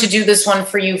wanting to do this one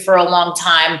for you for a long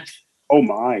time. Oh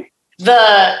my.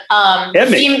 The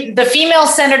female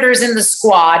senators in the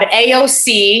squad,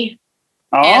 AOC,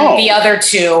 and the other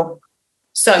two.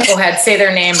 So go ahead, say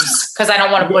their names because I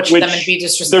don't want to butcher them and be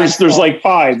disrespectful. There's like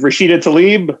 5. Rashida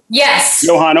Tlaib. Yes.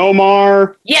 Johan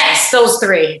Omar. Yes, those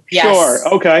 3. Yes. Sure.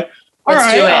 Okay.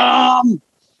 Let's do it.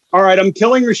 All right. I'm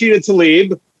killing Rashida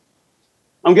Tlaib.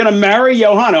 I'm gonna marry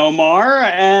Johan Omar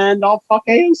and I'll fuck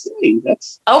AOC.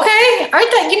 That's okay. All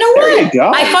right. You know there what? You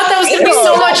go. I thought that was gonna be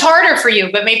so much harder for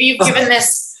you, but maybe you've given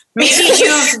this.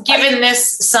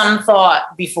 Some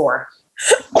thought before.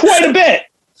 Quite a bit.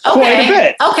 Okay. Quite a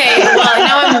bit. Okay. Well,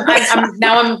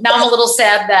 I'm a little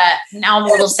sad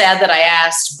that I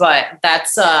asked, but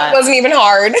that's it wasn't even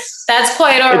hard. That's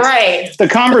quite all right. The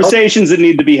conversations that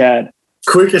need to be had.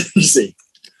 Quick and easy.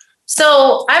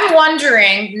 So I'm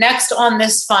wondering, next on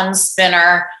this fun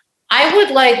spinner, I would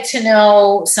like to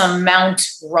know some Mount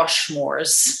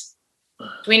Rushmores. Do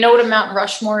we know what a Mount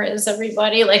Rushmore is,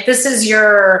 everybody? Like, this is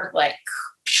your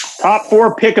top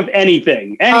 4 pick of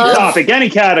anything, any topic, any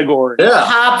category. Yeah.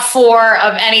 Top 4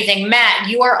 of anything. Matt,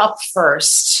 you are up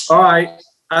first. All right.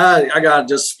 I got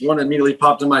just one immediately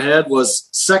popped in my head was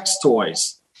sex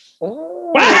toys.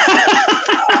 Wow.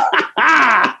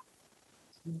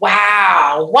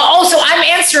 Well, also, I'm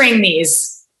answering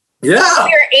these. Yeah.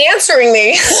 You're answering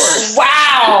these.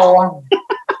 Wow.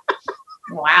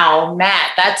 Wow,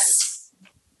 Matt, that's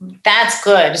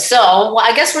good. So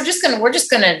I guess we're just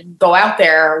gonna go out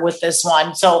there with this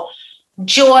one. So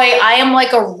Joy, I am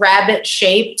like a rabbit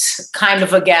shaped kind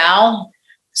of a gal.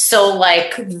 So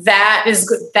like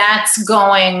that's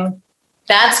going the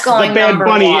Bad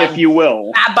Bunny, 1. if you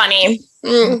will. Bad Bunny.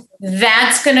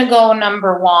 That's gonna go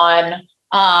number 1.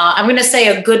 I'm gonna say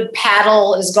a good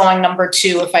paddle is going number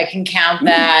 2 if I can count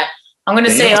that. I'm gonna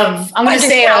say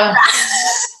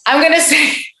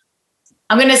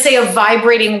a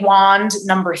vibrating wand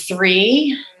number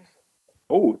 3.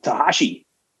 Oh, Tahashi.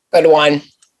 Good one.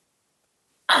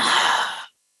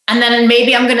 And then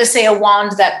maybe I'm going to say a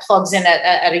wand that plugs in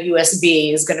at a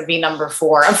USB is going to be number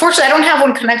 4. Unfortunately, I don't have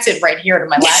one connected right here to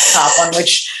my laptop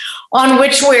on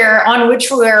which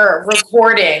we're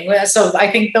recording. So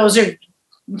I think those are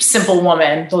Simple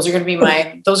Woman. Those are going to be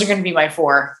my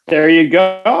 4. There you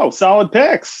go. Solid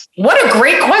picks. What a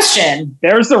great question.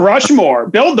 There's the Rushmore.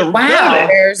 Build it.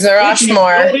 There's the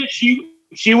Rushmore. She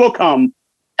will come.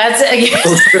 That's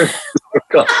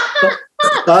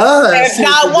If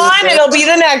not one, it'll be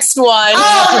the next one.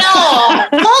 Oh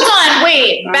no! Hold on,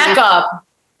 wait, back up.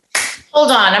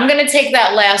 Hold on, I'm going to take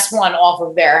that last one off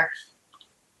of there.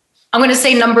 I'm going to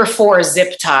say number 4,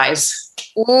 zip ties.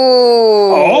 Ooh.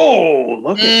 Oh,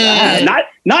 look at that!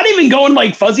 Not even going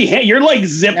like fuzzy hand. You're like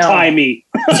zip tie me.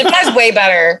 Zip ties way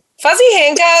better. Fuzzy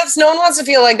handcuffs. No one wants to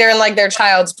feel like they're in like their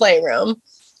child's playroom.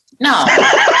 No,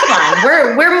 come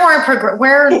on. We're more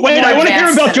progressive. Wait, I want to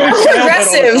hear about Joy's childhood. All of a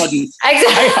sudden.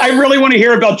 I really want to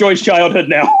hear about Joy's childhood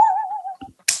now.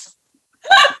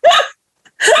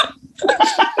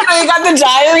 You got the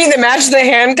diary that matched the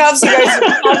handcuffs. You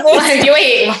guys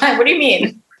Wait, what do you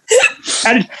mean?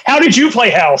 How did you play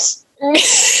house?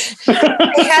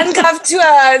 handcuffed to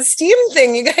a steam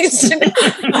thing. You guys didn't.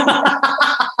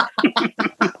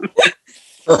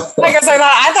 I guess I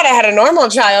thought I had a normal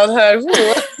childhood.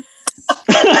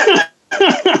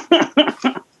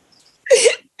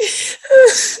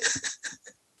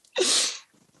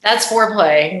 That's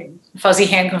foreplay. Fuzzy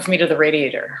handcuff me to the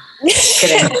radiator. Just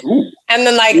kidding. And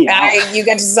then you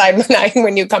get to decide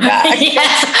when you come back.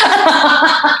 Yes.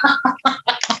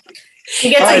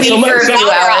 You get to leave for a few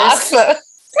hours.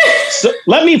 So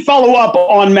let me follow up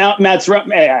on Matt's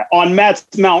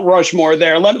Mount Rushmore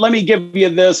there. Let me give you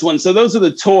this one. So those are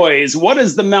the toys. What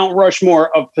is the Mount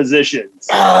Rushmore of positions?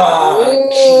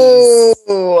 Oh,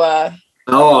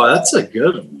 that's a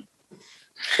good one.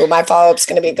 Well, my follow-up's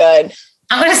going to be good.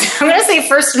 I'm gonna say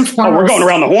first and foremost. We're going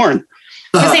around the horn.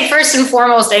 I'm gonna say first and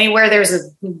foremost, anywhere there's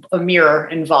a mirror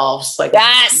involved. Like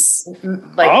yes.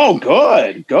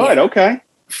 Good. Okay.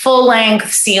 Full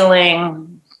length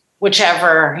ceiling,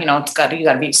 whichever, you got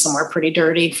to be somewhere pretty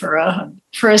dirty for a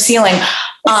ceiling.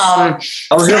 I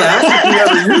was going to ask if you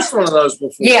ever used one of those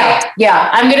before. Yeah.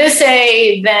 I'm going to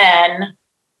say then.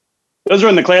 Those are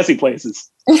in the classy places.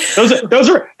 Those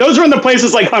are in the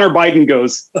places like Hunter Biden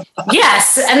goes.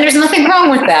 Yes, and there's nothing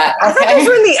wrong with that. Okay? Those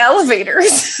are in the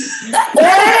elevators.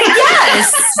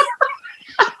 Yes.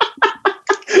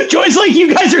 Joy's like,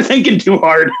 you guys are thinking too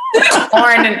hard.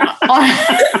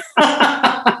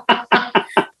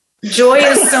 Joy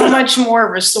is so much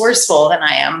more resourceful than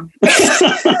I am.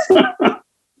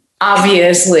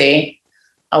 Obviously.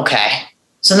 Okay.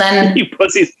 So then you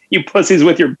pussies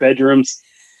with your bedrooms.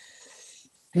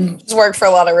 It's worked for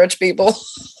a lot of rich people.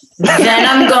 Then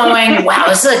I'm going, wow,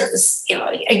 is that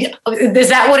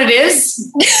what it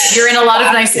is? You're in a lot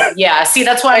of nice. Yeah. See,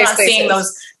 that's why I'm not seeing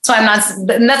those. So I'm not,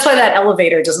 and that's why that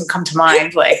elevator doesn't come to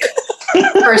mind. Like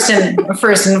first and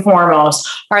foremost.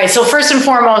 All right. So first and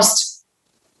foremost,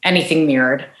 anything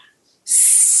mirrored.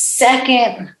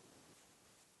 Second,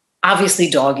 obviously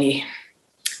doggy.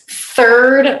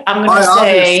 Third, I'm going to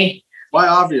say. Why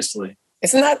obviously?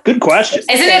 Isn't that good question?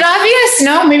 Isn't it obvious?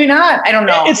 No, maybe not. I don't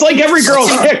know. It's like every girl's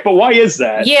pick, but why is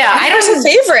that? Yeah, I don't have a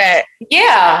favorite.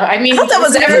 Yeah, I mean, I thought that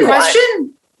was every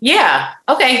question. Yeah.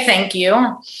 Okay. Thank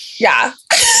you. Yeah.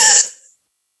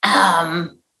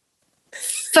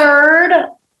 Third,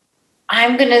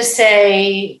 I'm gonna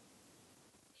say.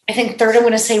 I think third, I'm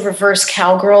gonna say reverse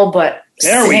cowgirl, but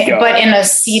there we go. But in a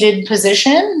seated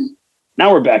position.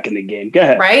 Now we're back in the game. Go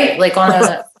ahead. Right, like on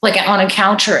a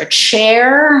couch or a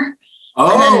chair.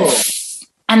 Oh.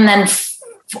 And then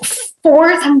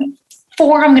fourth, I'm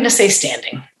going to say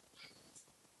standing.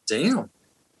 Damn.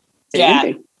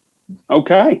 Yeah.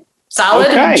 Okay. Solid.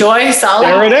 Okay. Joy. Solid.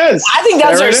 There it is. I think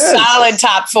those are solid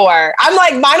top 4. I'm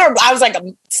like, mine are, I was like,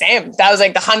 Sam, that was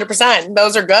like the 100%.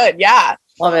 Those are good. Yeah.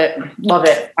 Love it.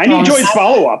 I need Joy's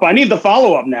follow-up. I need the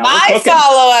follow-up now. My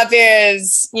follow-up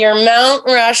is your Mount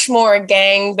Rushmore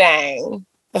gangbang.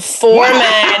 The 4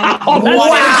 men. Wow.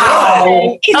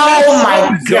 Oh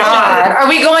my God. Are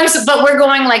we going, but we're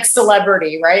going like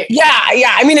celebrity, right? Yeah.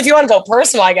 I mean, if you want to go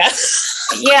personal, I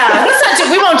guess. Yeah. Let's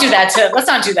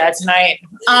not do that tonight.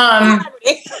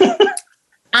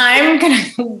 I'm going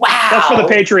to, wow. That's for the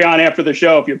Patreon after the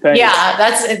show if you're paying. Yeah,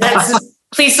 that's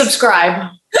please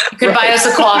subscribe. You could buy us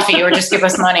a coffee or just give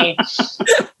us money.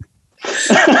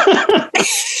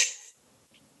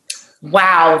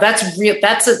 Wow, that's real.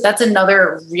 That's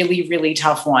another really, really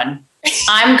tough one.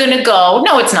 I'm gonna go.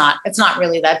 No, it's not. It's not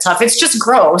really that tough. It's just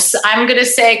gross. I'm gonna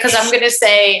say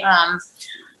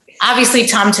obviously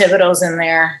Tom Thibodeau's in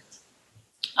there.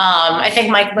 I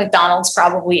think Mike McDonald's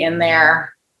probably in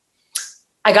there.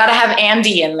 I gotta have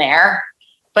Andy in there,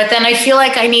 but then I feel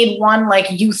like I need one like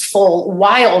youthful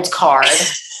wild card.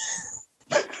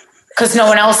 Because no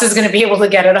one else is going to be able to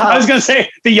get it up. I was going to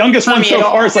say the youngest one so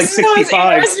far is like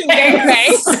 65.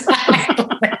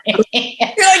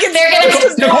 They're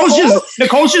gonna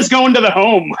Nicole's just going to the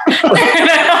home.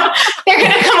 they're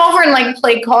gonna come over and like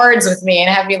play cards with me and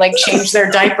have me like change their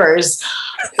diapers.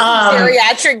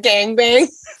 Geriatric gangbang.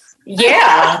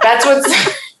 Yeah, that's what's.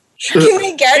 Can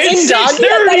we get in dog?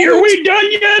 Are we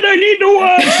done yet? I need to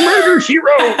watch Murder, She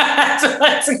Wrote. That's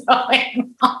what's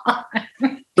going on.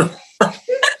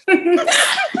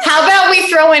 How about we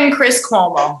throw in Chris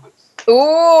Cuomo?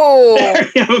 Ooh.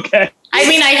 Okay. I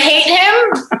mean, I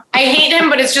hate him,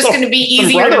 but it's just going to be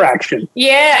easier. Brother action.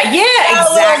 Yeah,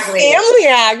 exactly. Family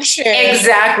action.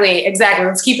 Exactly.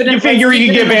 Let's keep it in. You figure you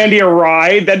could give Andy a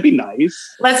ride? That'd be nice.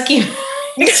 Let's keep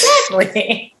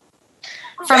exactly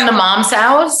from the mom's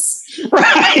house.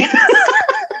 Right.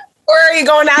 Or are you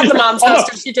going at the mom's house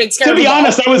because she takes care of To be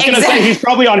honest, I was going to say he's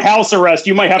probably on house arrest.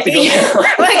 You might have to go.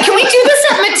 Like, can we do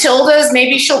this at Matilda's?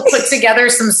 Maybe she'll put together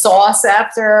some sauce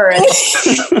after. And,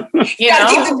 you know,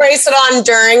 keep the bracelet on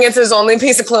during. It's his only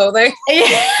piece of clothing. Yeah.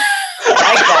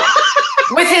 I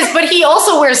like that. But he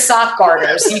also wears sock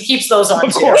garters. He keeps those on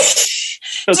Of too. course.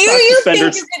 Do you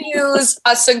think you could use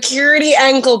a security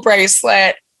ankle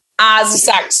bracelet as a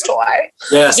sex toy?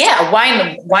 Yes. Yeah. Why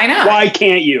not? Why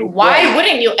can't you? Why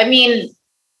wouldn't you? I mean,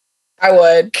 I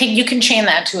would. you can chain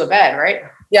that to a bed, right?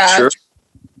 Yeah. Sure.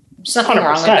 There's nothing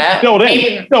wrong with 100%. that. Built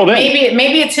in.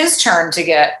 Maybe it's his turn to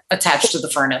get attached to the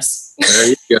furnace.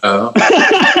 There you go.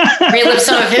 Relive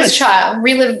some of his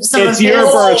childhood. It's your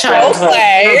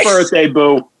birthday,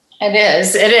 boo. It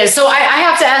is. So I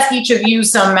have to ask each of you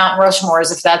some Mount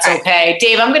Rushmores, if that's okay.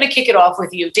 Dave, I'm going to kick it off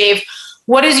with you. Dave,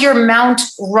 what is your Mount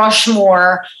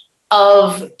Rushmore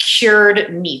of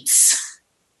cured meats?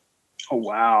 Oh,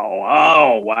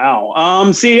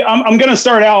 wow. See, I'm going to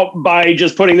start out by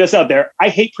just putting this out there. I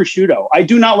hate prosciutto. I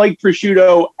do not like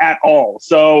prosciutto at all.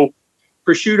 So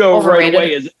prosciutto Overrated. right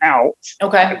away is out.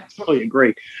 Okay. I totally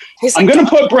agree. I'm going to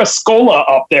put Briscola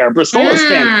up there. Briscola's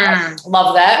fantastic.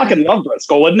 Love I that. fucking love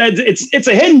Briscola. And it's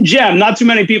a hidden gem. Not too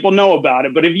many people know about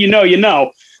it, but if you know, you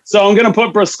know. So I'm going to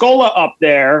put Briscola up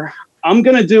there. I'm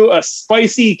going to do a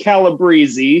spicy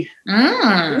calabrese.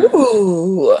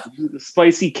 Ooh. The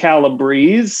spicy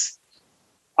calabrese.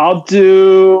 I'll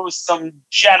do some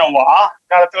Genoa.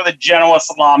 Got to throw the Genoa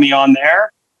salami on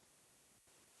there.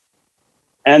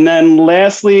 And then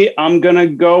lastly, I'm going to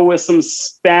go with some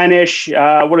Spanish,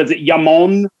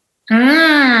 jamon?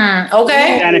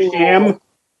 Okay. Spanish ham.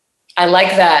 I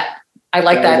like that. I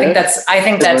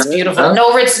think that's beautiful.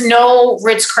 No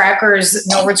Ritz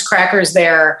crackers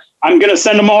there. I'm going to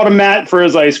send them all to Matt for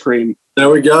his ice cream. There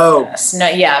we go. Yes. No,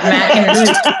 yeah, Matt can.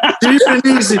 Cheap and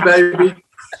easy, baby.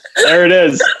 There it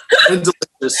is. And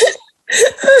delicious.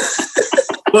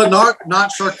 But not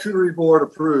charcuterie board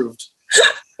approved.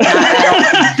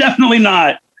 Definitely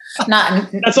not. Not.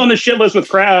 That's on the shit list with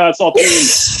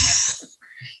saltines.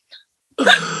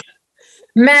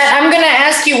 Matt, I'm going to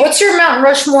ask you, what's your Mount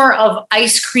Rushmore of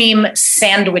ice cream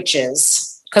sandwiches?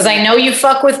 Because I know you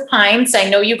fuck with pints. I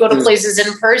know you go to places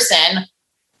in person.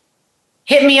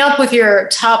 Hit me up with your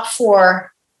top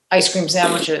 4 ice cream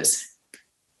sandwiches.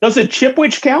 Does a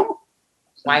Chipwich count?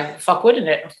 Why fuck wouldn't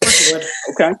it? Of course it would.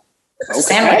 Okay. It's a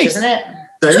sandwich, isn't it?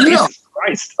 There you go. Jesus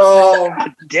Christ. Oh,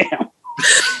 Damn.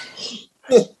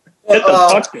 Hit the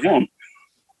fuck down.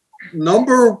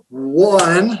 number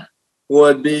 1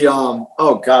 would be why am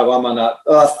I not?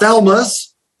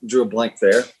 Thelma's. Drew a blank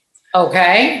there.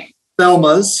 Okay.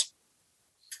 Thelma's.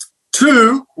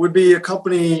 2 would be a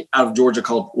company out of Georgia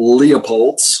called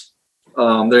Leopold's.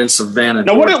 They're in Savannah.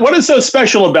 Now, Georgia. what is so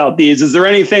special about these? Is there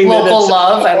anything Local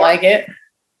love. I like it.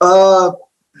 The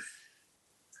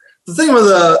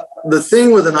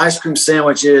thing with an ice cream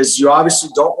sandwich is you obviously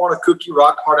don't want a cookie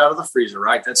rock hard out of the freezer,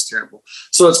 right? That's terrible.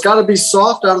 So it's got to be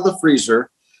soft out of the freezer.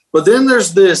 But then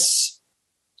there's this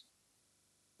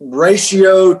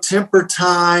ratio temper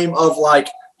time of like,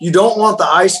 you don't want the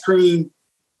ice cream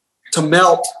to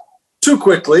melt too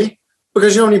quickly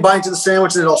because you don't need bite into the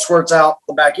sandwich and it all squirts out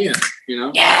the back end, you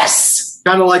know? Yes.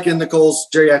 Kind of like in Nicole's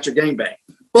geriatric gangbang.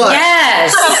 But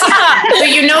Yes. So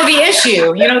you know the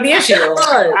issue.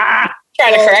 right.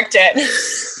 Trying to correct it.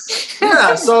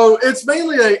 Yeah, so it's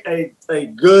mainly a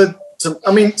good, some of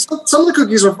the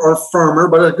cookies are firmer,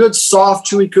 but a good soft,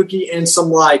 chewy cookie and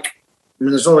some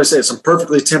there's no way to say it, some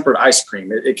perfectly tempered ice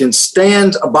cream. It can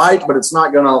stand a bite, but it's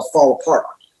not going to fall apart.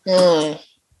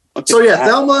 So yeah,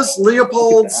 Thelma's,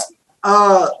 Leopold's.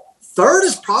 Third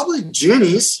is probably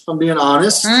Jenny's, if I'm being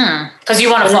honest. Because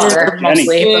you want to fuck her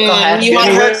mostly. But go ahead. You want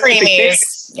Jenny her with the creamies.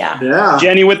 cakes. Yeah.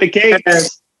 Jenny with the cake. And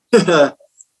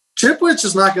Chipwich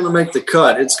is not going to make the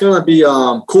cut. It's going to be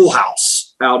Cool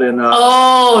House out in.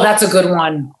 Oh, that's a good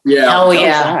one. Yeah. Hell What is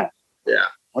yeah. that? Yeah.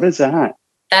 What is that?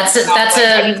 That's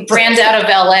a brand out of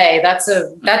LA. That's a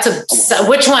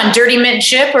which one? Dirty Mint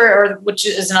Chip or which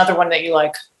is another one that you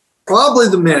like? Probably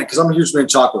the mint, because I'm a huge mint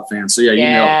chocolate fan. So yeah, you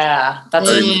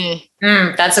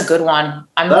know. That's a good one.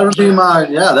 That would be my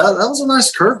that was a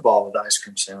nice curveball with the ice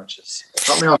cream sandwiches.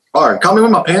 Caught me off guard. Caught me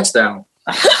with my pants down.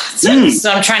 So that's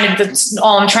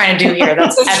all I'm trying to do here.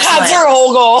 That's excellent. That's our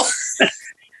whole goal.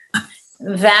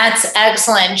 That's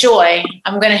excellent. Joy,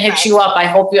 I'm gonna hit you up. I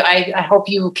hope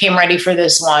you came ready for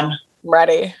this one.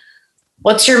 Ready.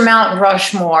 What's your Mount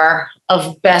Rushmore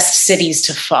of best cities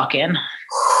to fuck in?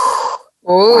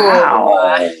 Ooh,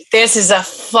 wow. This is a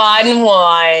fun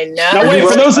one. Now wait,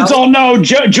 for those that don't know,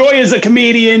 Joy is a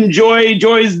comedian.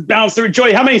 Joy's bounced through.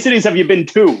 Joy, how many cities have you been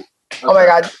to? Oh my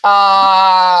God.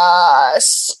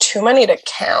 Too many to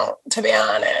count, to be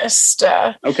honest.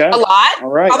 Okay. A lot. All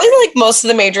right. Probably like most of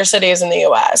the major cities in the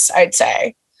US, I'd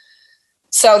say.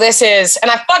 So this is, and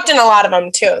I fucked in a lot of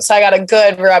them too. So I got a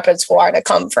good repertoire to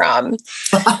come from.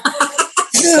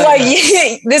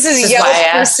 This is Yelp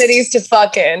for cities to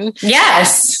fuck in.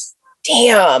 Yes.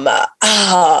 Damn.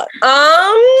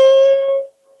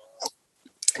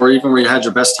 Or even where you had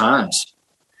your best times.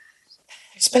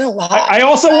 It's been a lot. I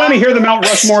also want to hear the Mount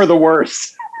Rushmore of the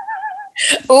worst.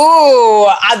 Ooh,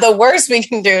 the worst we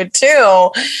can do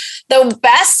too. The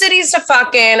best cities to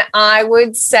fuck in, I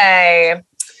would say.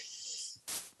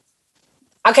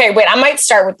 Okay, wait, I might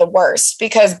start with the worst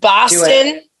because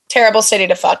Boston, terrible city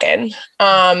to fuck in.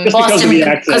 Just because of the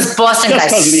accent. Because Boston Just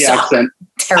because of the suck. accent.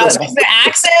 Terrible. The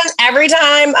accent, every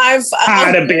time I've...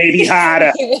 Harder, baby,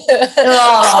 harder. You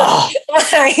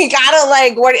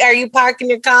gotta what, are you parking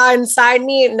your car inside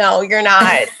me? No, you're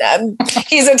not.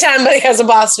 He's a 10, but he has a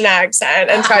Boston accent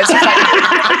and tries to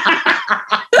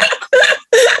fight.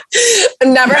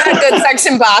 Never had good sex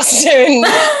in Boston.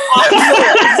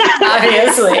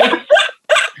 Obviously.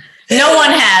 No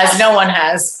one has.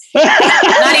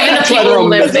 Not even the people who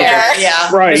live there. Yeah.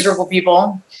 Right. Miserable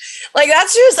people.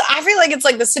 That's just, I feel like it's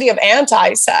like the city of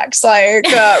anti-sex. Sex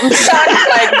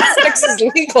is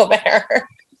legal there.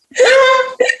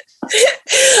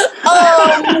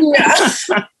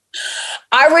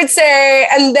 I would say,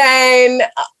 and then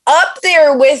up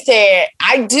there with it,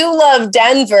 I do love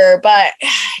Denver, but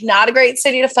not a great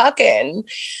city to fuck in.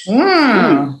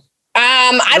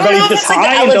 I don't know if it's like the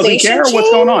elevation change. What's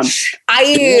going on?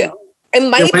 It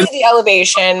might be the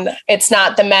elevation. It's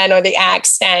not the men or the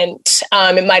accent.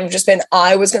 It might have just been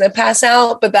I was going to pass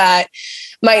out, but that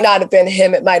might not have been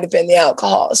him. It might have been the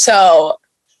alcohol. So,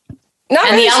 not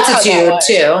and really the altitude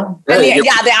too. And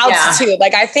the altitude.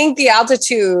 Yeah. I think the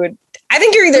altitude. I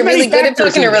think you're either really good at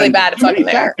fucking or really bad at fucking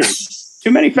there.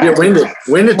 Too many factors. Yeah,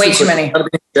 winded. Way too many.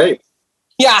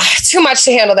 Yeah, too much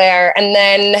to handle there. And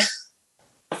then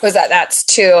was that's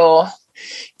two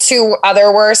other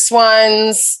worse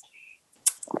ones.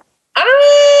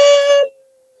 I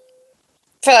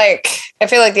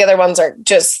feel like the other ones are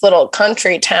just little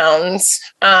country towns.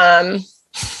 Where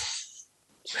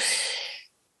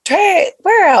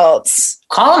else?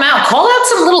 Call them out. Call out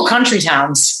some little country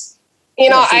towns.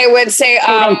 I would say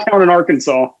town in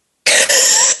Arkansas.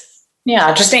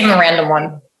 Yeah, just name a random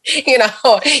one.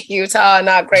 Utah,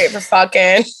 not great for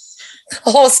fucking. The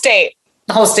whole state.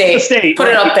 Put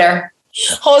it up there.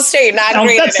 Whole state, not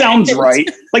great. That sounds right.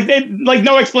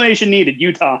 No explanation needed.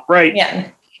 Utah, right? Yeah.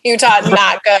 Utah,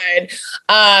 not good.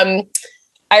 I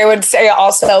would say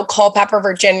also Culpeper,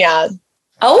 Virginia.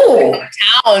 Oh,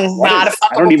 town, not a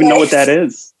fuckable I don't even know what that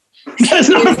is. That is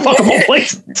not a fuckable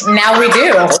place. Now we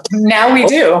do.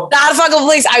 Not a fuckable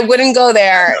place. I wouldn't go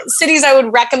there. Cities I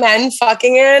would recommend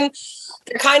fucking in.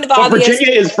 They're kind of obvious.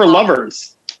 Virginia is for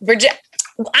lovers. Virginia.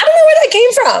 I don't know where that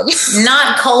came from.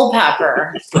 Not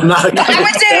Culpeper. I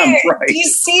would say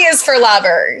DC is for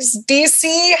lovers.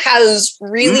 DC has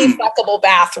really fuckable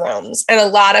bathrooms and a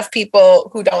lot of people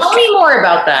who don't. Tell me more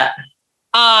about that.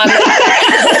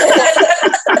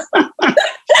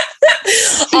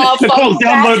 Nicole's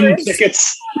downloading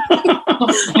tickets.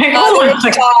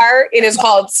 It is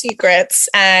called Secrets,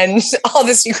 and all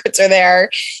the secrets are there.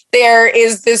 There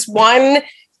is this one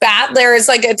there is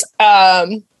it's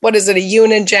what is it? A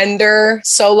unigender,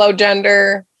 solo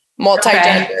gender,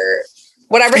 multi-gender,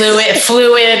 whatever.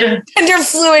 Fluid. Gender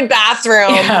fluid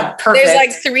bathroom. Yeah, perfect.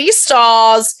 There's 3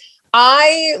 stalls.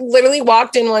 I literally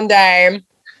walked in one day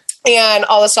and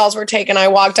all the stalls were taken. I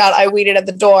walked out. I waited at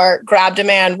the door, grabbed a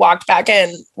man, walked back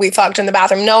in. We fucked in the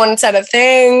bathroom. No one said a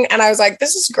thing. And I was like,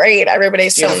 this is great.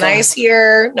 Everybody's so nice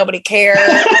here. Nobody cares.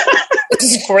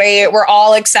 This is great. We're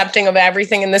all accepting of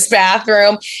everything in this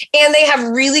bathroom. And they have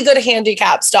really good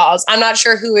handicap stalls. I'm not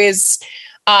sure who is,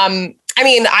 I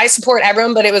support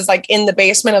everyone, but it was in the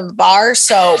basement of the bar.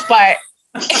 So, but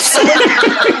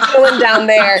Going down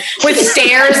there with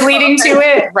stairs leading to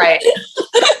it, right?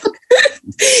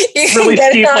 Really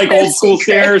steep, like old school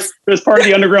stairs. There's part of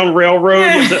the Underground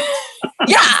Railroad.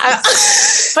 Yeah,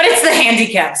 but it's the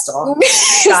handicap stall.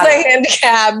 It's the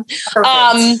handicap.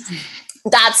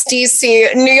 That's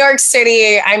DC. New York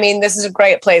City, I mean, this is a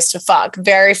great place to fuck.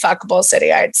 Very fuckable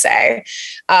city, I'd say.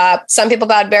 Some people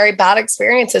got very bad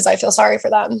experiences. I feel sorry for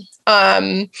them.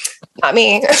 Not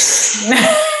me.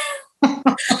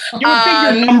 You would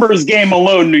think your numbers game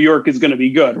alone, New York is going to be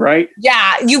good, right?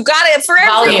 Yeah, you got it. For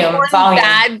every one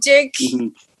bad dick,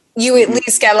 you at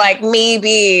least get like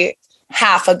maybe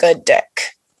half a good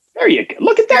dick. There you go.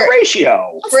 Look at that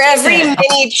ratio. For every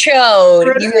mini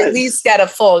chode, you at least get a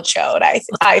full chode,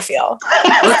 I feel.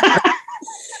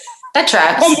 That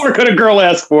tracks. What more could a girl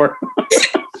ask for?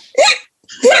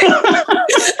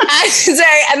 I should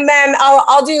say, and then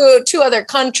I'll do 2 other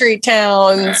country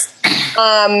towns.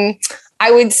 I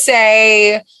would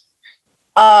say,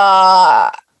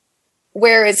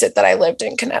 where is it that I lived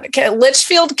in Connecticut?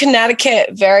 Litchfield,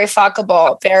 Connecticut. Very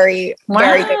fuckable. Very good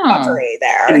recovery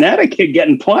there. Connecticut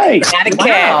getting play. Connecticut.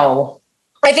 Wow.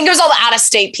 I think it was all the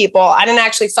out-of-state people. I didn't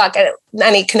actually fuck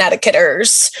any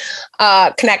Connecticuters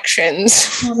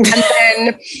connections. And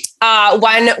then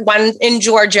one in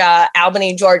Georgia,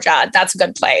 Albany, Georgia. That's a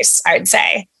good place, I'd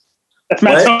say. That's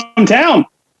Matt's hometown.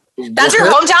 That's your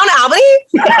hometown, Albany?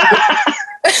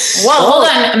 Well, hold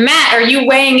on. Matt, are you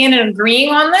weighing in and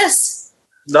agreeing on this?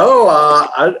 No,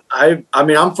 I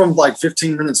mean, I'm from like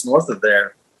 15 minutes north of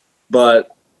there,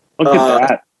 but look at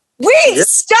that. Wait,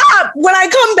 stop! When I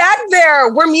come back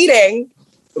there, we're meeting.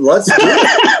 Let's do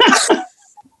it.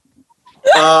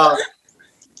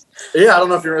 Yeah, I don't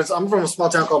know if I'm from a small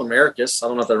town called Americus. I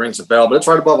don't know if that rings a bell, but it's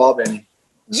right above Albany.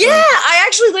 Yeah, I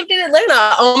actually lived in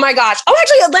Atlanta. Oh my gosh. Oh,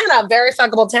 actually, Atlanta, very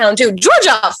fuckable town too.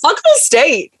 Georgia, fuckable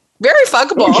state. Very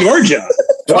fuckable. Oh, Georgia.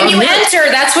 When you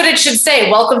enter, that's what it should say.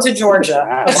 Welcome to Georgia.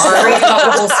 A very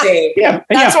fuckable state. Yeah,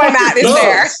 that's why Matt is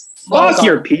there. Fuck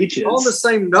your peaches. On the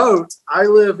same note, I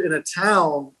live in a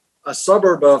town, a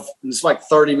suburb of, it's like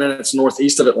 30 minutes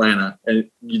northeast of Atlanta.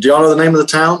 And do y'all know the name of the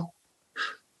town?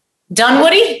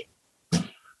 Dunwoody?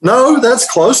 No, that's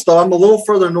close though. I'm a little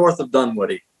further north of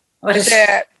Dunwoody. What is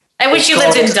it? I wish you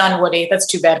lived in Dunwoody. That's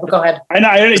too bad, but go ahead. I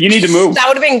know, you need to move. That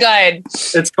would have been good.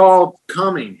 It's called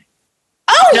Cumming.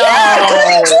 Oh, no.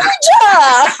 Yeah, Georgia.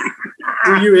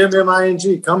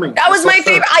 Cumming, Cumming. That was my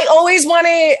favorite. I always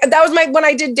wanted, when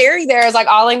I did dairy there, I was like,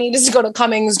 all I need is to go to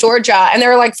Cummings, Georgia. And there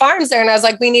were like farms there. And I was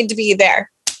like, we need to be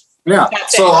there. Yeah.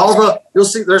 So you'll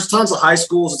see there's tons of high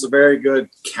schools. It's a very good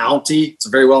county. It's a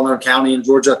very well-known county in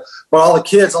Georgia. But all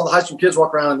the high school kids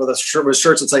walk around with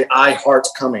shirts that say, I heart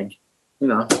Cumming. You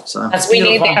know, so that's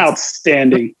beautiful.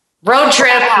 Outstanding. Road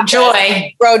trip,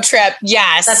 joy. Road trip,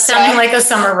 yes. That's sounding like a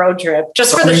summer road trip.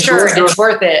 Just for the shirt, it's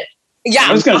worth it. Yeah,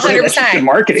 I was going to say that's good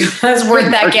marketing. That's worth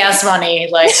that gas money,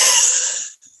 like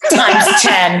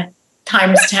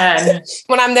times 10.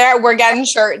 When I'm there, we're getting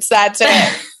shirts. That's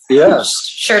it. Yeah,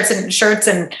 shirts and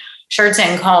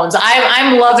cones.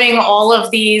 I'm loving all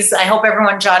of these. I hope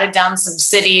everyone jotted down some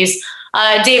cities.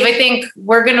 Dave, I think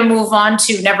we're going to move on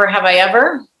to Never Have I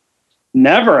Ever.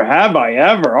 Never have I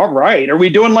ever. All right. Are we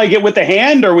doing like it with the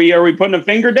hand? Are we putting a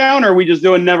finger down? Or are we just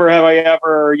doing never have I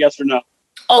ever, or yes or no?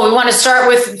 Oh, we want to start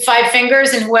with 5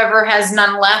 fingers, and whoever has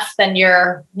none left, then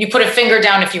you put a finger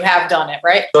down if you have done it,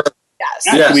 right? Yes.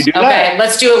 Should we do that? Okay,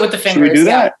 let's do it with the fingers. Should we do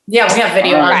that? Yeah, we have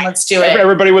video on. Right. Let's do it.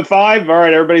 Everybody with 5? All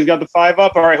right, everybody's got the 5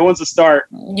 up. All right, who wants to start?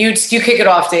 You kick it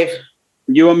off, Dave.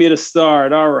 You want me to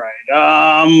start? All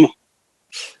right.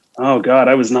 Oh God,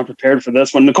 I was not prepared for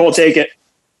this one. Nicole, take it.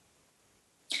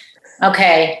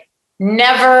 Okay.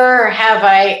 Never have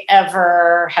I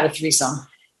ever had a threesome.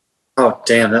 Oh,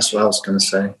 damn. That's what I was going to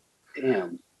say.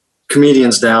 Damn.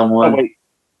 Comedians down one. Oh, wait.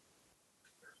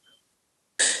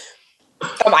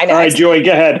 All right, Joey,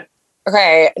 go ahead.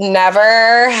 Okay.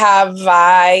 Never have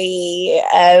I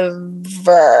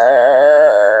ever.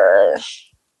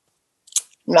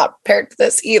 I'm not prepared for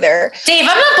this either. Dave,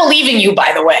 I'm not believing you,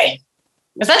 by the way.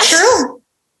 Is that true?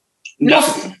 No.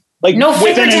 Like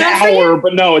within an hour,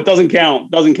 but no, it doesn't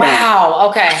count. Wow.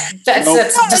 Okay. That's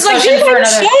discussion for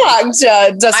another. I'm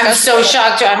so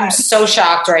shocked. I'm so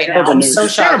shocked right now. I'm so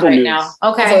shocked right now.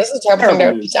 Okay. So this is terrible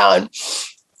thing to down.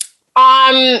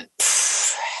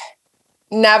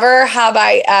 Never have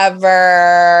I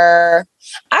ever.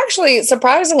 Actually,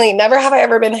 surprisingly, never have I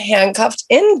ever been handcuffed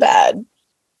in bed.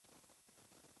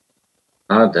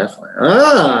 Oh, definitely.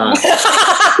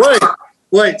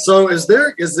 Wait, so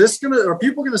are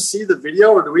people gonna see the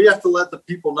video, or do we have to let the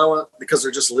people know it because they're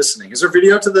just listening? Is there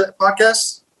video to the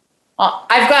podcast?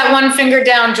 I've got one finger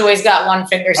down. Joy's got one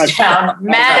finger down.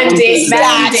 Matt and Dave.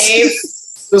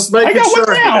 Just making I got sure.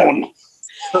 one down.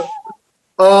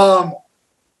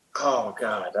 Oh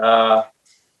God.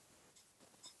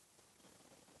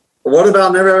 What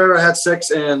about never ever had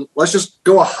sex in? Let's just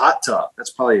go a hot tub.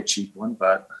 That's probably a cheap one,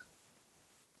 but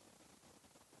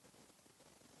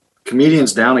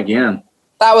comedian's down again.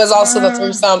 That was also the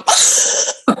threesome.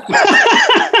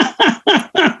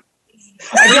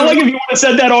 I feel like if you would have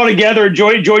said that all together,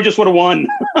 Joy just would have won.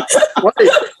 Wait,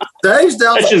 Dave's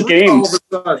down That's to just 3 games. all of a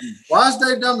sudden. Why is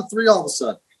Dave down to 3 all of a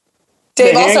sudden?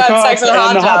 Dave The also had sex in a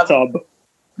handcuffs hot and tub.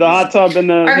 The hot tub and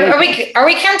the. Are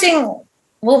we counting?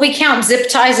 Will we count zip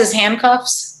ties as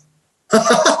handcuffs? Yeah,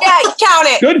 count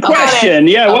it. Good question.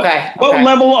 Yeah. Okay, What okay.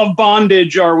 level of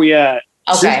bondage are we at?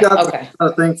 Okay. She's got Okay.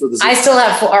 a thing for the. I still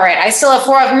have 4. All right. I still have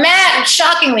 4. Matt,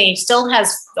 shockingly, still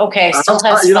has. Okay. Still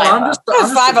has 5. I'm just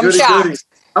Five, a I'm goody shocked. goody.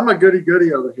 I'm a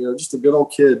goody over here. Just a good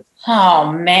old kid.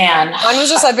 Oh man. Mine was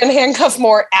just I've been handcuffed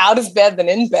more out of bed than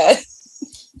in bed.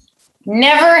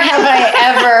 Never have I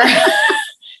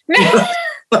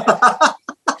ever.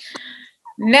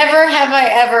 Never have I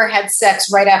ever had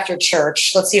sex right after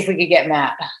church. Let's see if we could get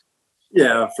Matt.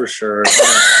 Yeah, for sure. Praise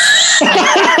the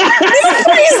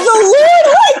Lord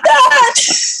like that.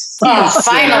 Oh,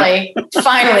 finally,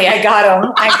 I got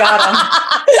him.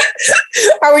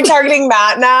 Are we targeting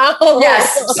Matt now?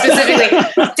 Yes, specifically.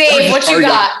 Dave, what you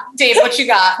got? Dave, what you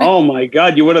got? Oh my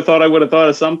God! You would have thought I would have thought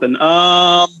of something.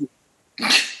 Oh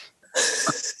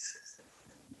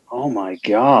my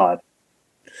God!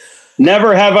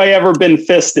 Never have I ever been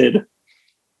fisted.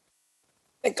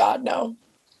 Thank God, no.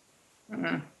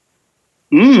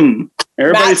 Everybody's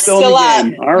Matt's still in still the up.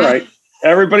 game. All right.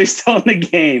 Everybody's still in the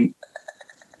game.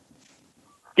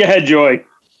 Go ahead, Joy.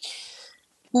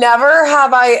 Never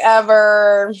have I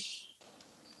ever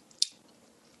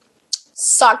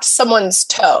sucked someone's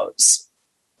toes.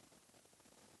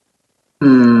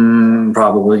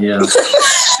 Probably, yeah.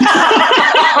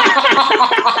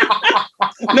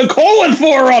 Nicole and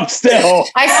 4 up still.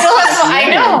 I still have. I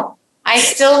know. I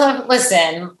still have.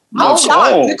 Listen. I'm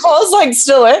shocked. Oh. Nicole's like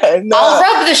still in. I'll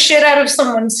rub the shit out of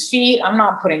someone's feet. I'm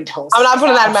not putting toes. I'm not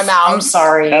putting that in my mouth. I'm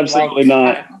sorry. Absolutely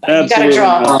not. You gotta Absolutely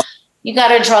draw. not. You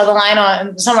gotta draw the line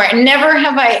on somewhere. Never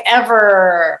have I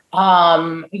ever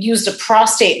used a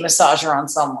prostate massager on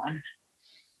someone.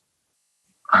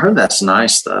 I heard that's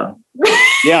nice though.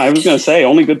 Yeah, I was going to say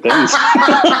only good things.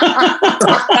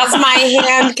 That's my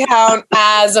hand count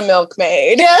as a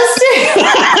milkmaid. Yes.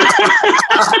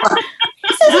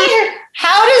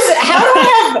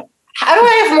 How do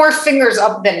I have more fingers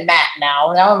up than Matt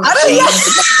now? Now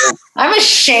I'm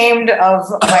ashamed of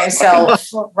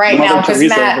myself right Mother now because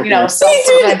Teresa Matt, over you know, here.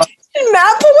 self-defense. Did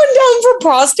Matt put one down for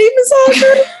prostate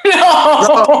massager?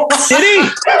 No. Did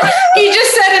he? He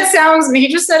just said it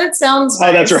sounds nice.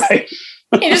 Oh, that's right.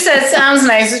 He just said it sounds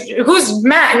nice. Who's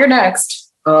Matt? You're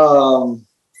next.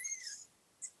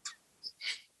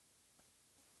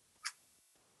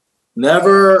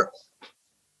 Never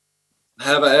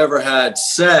have I ever had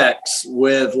sex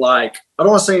with, like, I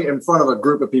don't want to say in front of a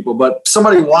group of people, but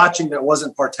somebody watching that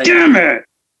wasn't partaking. Damn it.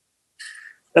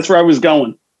 That's where I was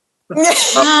going.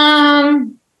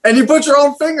 Um, And you put your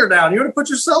own finger down. You would have put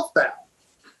yourself down.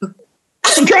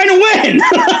 I'm trying to win.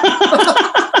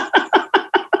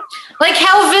 like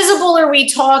how visible are we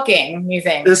talking, you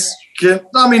think?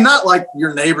 Not like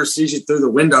your neighbor sees you through the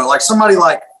window. Like somebody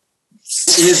like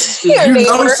is Your you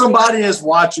know neighbor. somebody is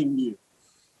watching you.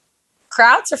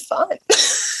 Crowds are fun.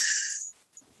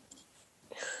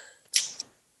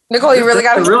 Nicole, you really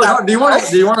got to really hard. Do you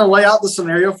want to lay out the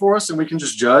scenario for us and we can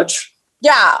just judge?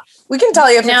 Yeah, we can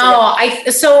tell you if No,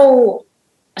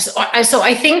 So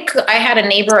I think I had a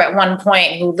neighbor at one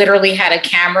point who literally had a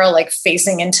camera like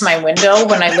facing into my window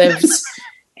when I lived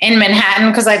in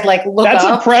Manhattan because I'd like look That's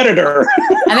up a predator.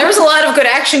 and there was a lot of good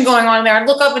action going on there. I'd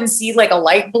look up and see like a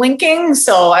light blinking.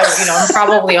 So I'm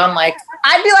probably on like,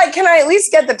 I'd be like, can I at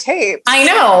least get the tape? I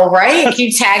know, right? Can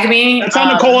you tag me? That's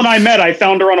how Nicole and I met. I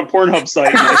found her on a Pornhub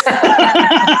site.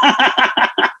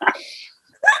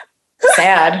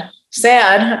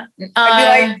 Sad.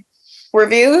 I'd be like,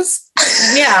 reviews?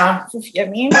 Yeah. I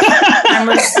mean,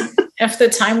 if the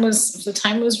time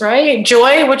was right.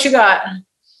 Joy, what you got?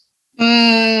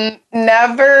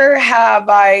 Never have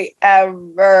I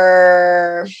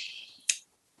ever.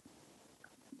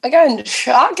 Again,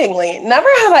 shockingly, never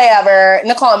have I ever.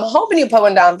 Nicole, I'm hoping you put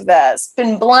one down for this.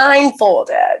 Been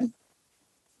blindfolded.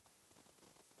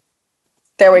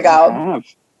 There we go.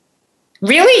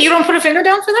 Really? You don't put a finger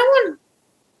down for that one?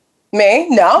 Me?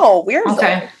 No. Weird.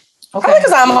 Okay. Probably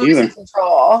because I'm always Either. in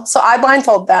control. So I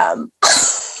blindfold them.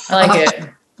 I like it.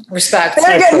 Respect.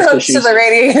 They're getting trust hooked to issues. the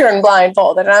radiator and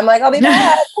blindfolded. And I'm like, I'll be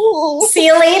back. Ooh, See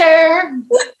you later.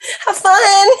 have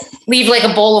fun. Leave like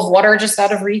a bowl of water just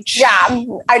out of reach. Yeah.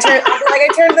 I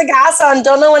turned the gas on.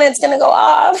 Don't know when it's going to go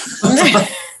off.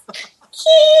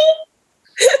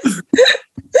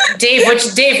 Dave,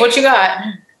 what you got?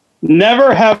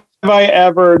 Never have I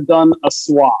ever done a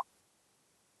swap.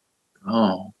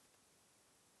 Oh,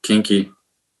 kinky.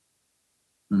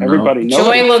 No. Everybody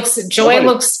knows. Joy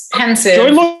looks pensive. Joy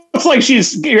looks like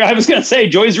she's. I was going to say,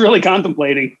 Joy's really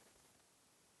contemplating.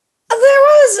 There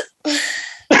was.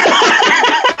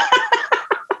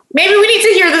 Maybe we need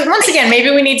to hear this once again.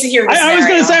 Maybe we need to hear this. I was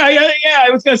going to say, I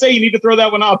was going to say, you need to throw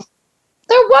that one up.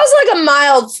 There was like a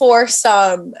mild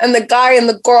foursome, and the guy and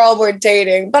the girl were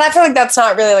dating, but I feel like that's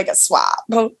not really like a swap.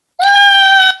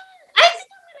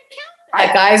 Hi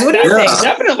guys, what do you Yeah. think?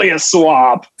 Definitely a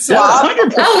swap. Swap?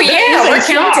 100%. Oh yeah, we're It's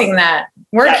a swap. counting that.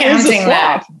 We're That is a counting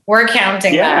that. swap. We're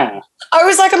counting Yeah. I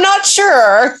was like, I'm not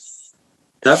sure.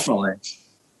 Definitely.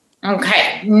 that.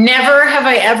 Okay. Never have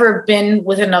I ever been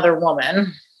with another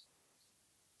woman.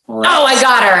 All right. Oh, I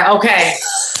got her. Okay.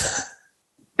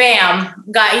 Bam.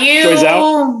 Got you. Joy's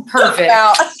out. Perfect.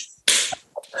 Now,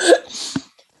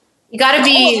 You gotta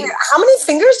be how many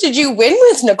fingers did you win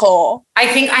with, Nicole? I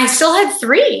think I still had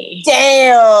 3.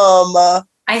 Damn.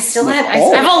 I still had I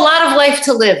Nicole. have a lot of life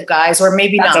to live, guys, or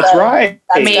maybe not. That's right.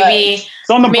 That's Maybe It's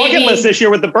on the bucket maybe- list this year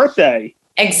with the birthday.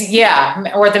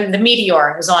 yeah, or the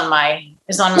meteor is on my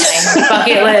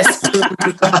bucket list.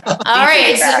 All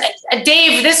right, so,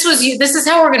 Dave, this is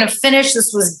how we're going to finish.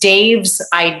 This was Dave's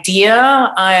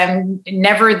idea. I'm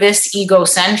never this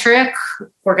egocentric.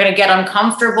 We're going to get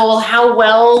uncomfortable. How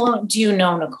well do you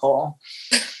know Nicole?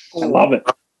 I love it.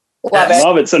 Love I it.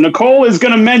 love it. So Nicole is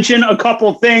going to mention a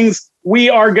couple things. We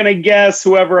are going to guess.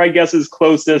 Whoever I guess is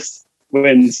closest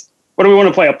wins. What do we want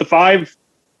to play? Up to 5?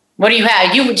 What do you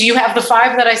have? Do you have the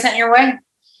 5 that I sent your way?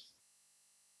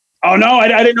 Oh no, I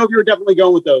didn't know if you were definitely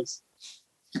going with those.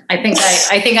 I think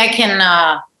I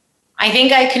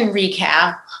can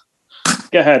recap.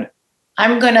 Go ahead.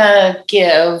 I'm gonna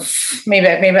give maybe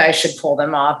I should pull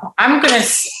them up. I'm gonna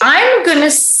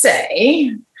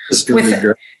say This is gonna be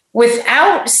great.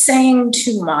 without saying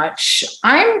too much.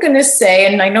 I'm gonna say,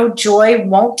 and I know Joy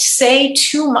won't say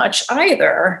too much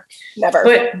either, Never.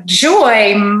 but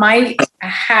Joy might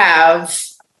have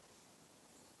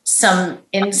some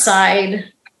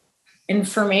inside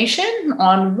information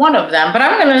on one of them. But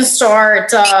I'm gonna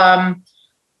start.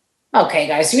 Okay,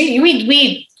 guys,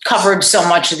 we covered so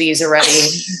much of these already,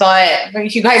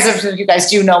 but you guys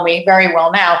do know me very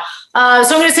well now. So I'm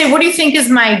going to say, what do you think is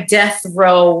my death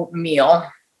row meal?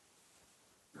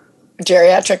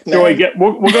 Geriatric man. Joy,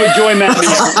 we'll go Joy Matt me.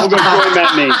 We'll go Joy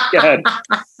Matt me. Go ahead.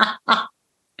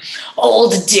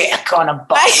 Old dick on a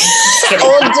bun. Just kidding.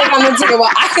 Old dick on the table.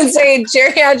 I can say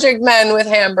geriatric men with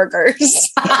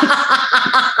hamburgers.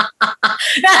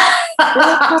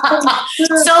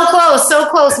 So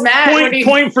close, Matt. What do you-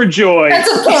 Point for Joy. That's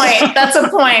a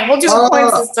point. We'll do a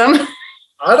point system.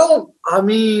 I'm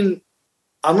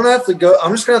gonna have to go.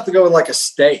 I'm just gonna have to go with like a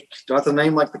steak. Do I have to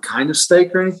name like the kind of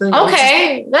steak or anything?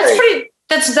 Okay, that's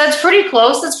pretty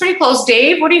close. That's pretty close.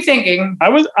 Dave, what are you thinking? I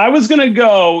was gonna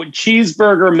go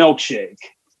cheeseburger milkshake.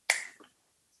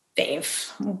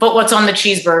 Dave. But what's on the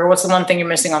cheeseburger? What's the one thing you're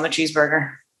missing on the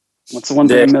cheeseburger? What's the one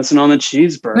thing I'm missing on the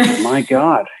cheeseburger? My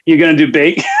God. You gonna do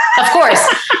bacon? Of course.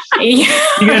 You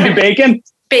gonna do bacon?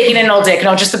 Bacon and old dick.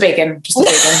 No, just the bacon. Just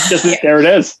the bacon. There it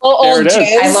is. Oh, There old it is.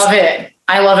 jizz.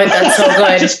 I love it. That's so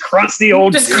good. Just crusty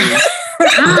old. Just-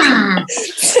 I'm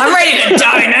ready to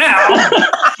die now.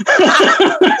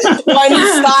 One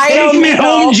style Take me meal.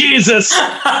 home, Jesus.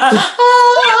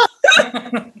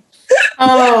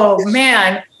 Oh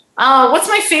man. What's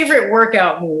my favorite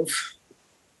workout move?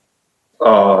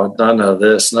 Oh, I know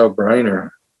this. No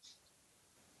brainer.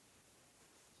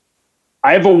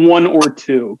 I have a 1 or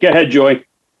 2. Go ahead, Joy.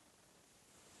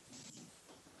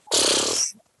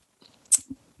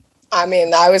 I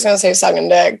mean, I was going to say sucking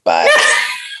dick, but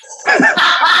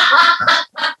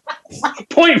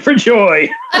Point for Joy.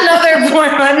 Another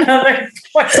point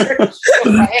for Joy.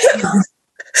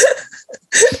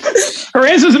 Her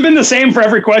answers have been the same for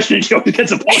every question. She always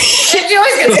gets a point. She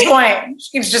always gets a point.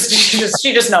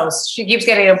 She just knows. She keeps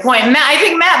getting a point. Matt, I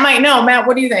think Matt might know. Matt,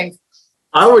 what do you think?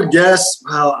 I would guess.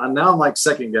 Well, now I'm like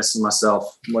second guessing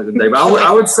myself more than Dave.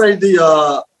 I would say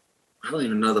the. I don't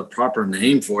even know the proper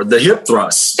name for it. The hip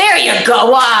thrust. There you go.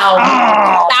 Wow.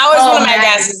 that was Oh, one of my man.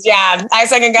 guesses. Yeah, I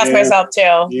second guessed Yeah. myself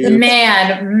too.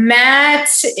 Man, Matt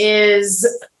is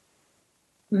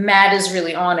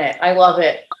really on it. I love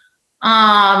it.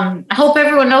 I hope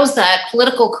everyone knows that.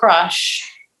 Political crush.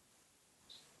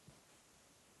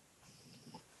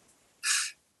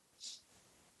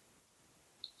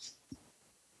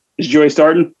 Is Joy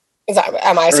starting?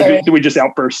 Am I Or starting? do we just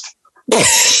outburst?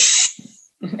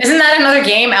 Isn't that another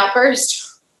game,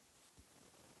 Outburst?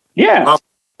 Yeah.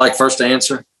 Like first to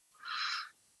answer.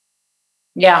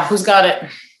 Yeah, who's got it?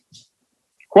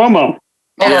 Cuomo.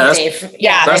 Oh, Yeah, Dave.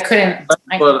 Yeah, I that's- couldn't.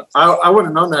 But I wouldn't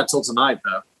have known that till tonight,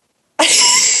 though.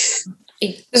 This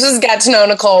is Get to Know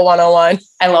Nicole 101.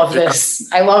 I love this.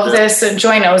 I love this. And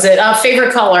Joy knows it.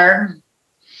 Favorite color?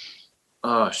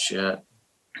 Oh, shit.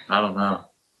 I don't know.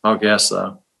 I'll guess,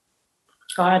 though.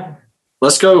 God.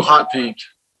 Let's go hot pink.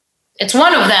 It's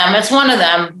one of them. It's one of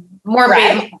them. More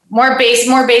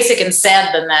basic and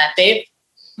sad than that, Dave.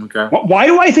 Okay. Why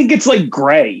do I think it's like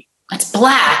gray? It's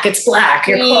black. It's black.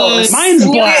 You're close. Mine's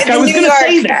black. I was going to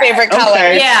say that. Favorite color.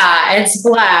 Okay. Yeah, it's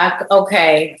black.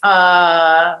 Okay.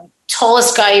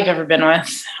 Tallest guy you've ever been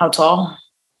with? How tall?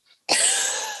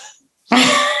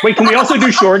 Wait, can we also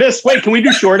do shortest? Wait, can we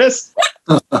do shortest?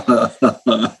 I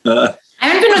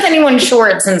haven't been with anyone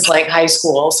short since like high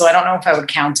school, so I don't know if I would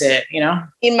count it, you know?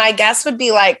 My guess would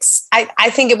be like, I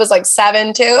think it was like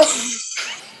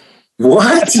 7'2".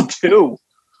 What? That's 2.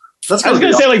 That's I was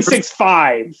going to say like six.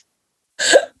 6'5".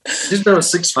 She's been with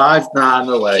 6'5". Nah,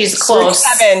 no way. She's close.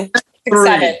 6'7".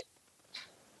 6'7".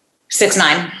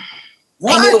 6'9".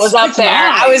 What? I knew it was up there. 6'9".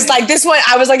 I was like, this one,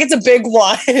 I was like, it's a big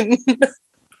one.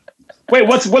 Wait,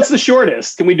 what's the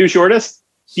shortest? Can we do shortest?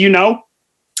 Do you know?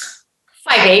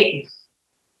 5'8".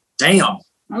 Damn.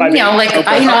 You know, like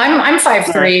Okay. I'm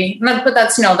 5'3", but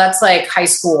that's like high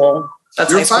school.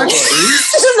 That's You're high school.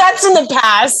 5'3"? That's in the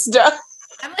past.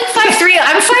 I'm like 5'3".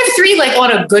 I'm 5'3", like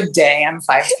on a good day. I'm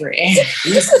 5'3".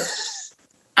 Jesus.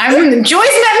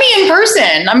 Joy's met me in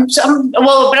person.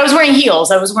 But I was wearing heels.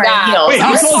 Heels. Wait, how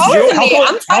I'm tall taller is than Joy? me.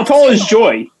 I'm How tall is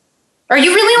Joy? Are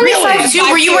you really only Really?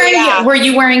 5'2"? Were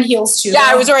you wearing heels too? Yeah,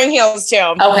 I though? was wearing heels too.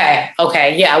 Okay.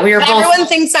 Yeah, we were But both. everyone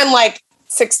thinks I'm like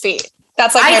 6 feet.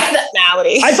 That's like my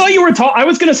personality. I thought you were tall. I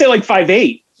was going to say like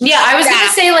 5'8". Yeah, I was gonna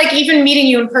say like even meeting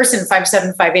you in person,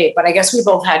 5'7", 5'8", but I guess we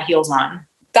both had heels on.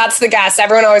 That's the guess.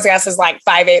 Everyone always guesses like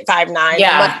 5'8", 5'9".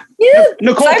 Yeah. I'm like, yeah.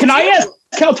 Nicole, can 5'2". I ask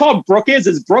how tall Brooke is?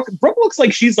 Is Brooke looks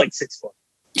like she's like 6 foot.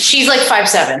 She's like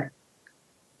 5'7".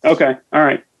 Okay. All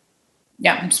right.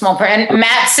 Yeah, small person. And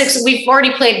Matt 6. We've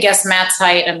already played guess Matt's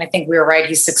height, and I think we were right.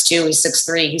 He's 6'2". He's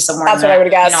 6'3". He's somewhere. That's in what I that,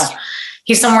 would've guessed.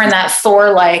 He's somewhere in that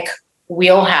Thor-like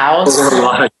wheelhouse.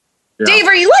 Yeah. Dave,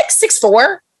 are you like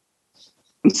 6'4"?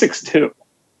 I'm 6'2".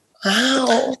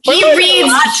 Wow. He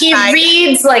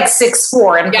reads like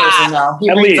 6'4" in Yeah. person though. He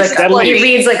At reads least, like at he least.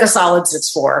 reads like a solid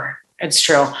 6'4". It's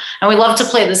true. And we love to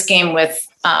play this game with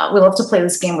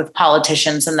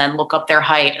politicians and then look up their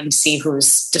height and see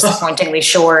who's disappointingly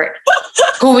short,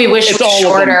 who we wish It's was all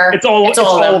shorter. of them. It's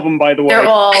all of them, by the way.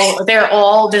 They're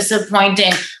all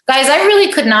disappointing. Guys, I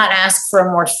really could not ask for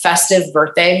a more festive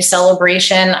birthday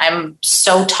celebration. I'm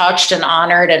so touched and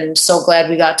honored and so glad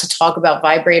we got to talk about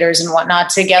vibrators and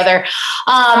whatnot together.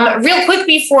 Real quick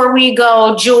before we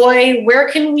go, Joy, where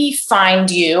can we find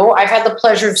you? I've had the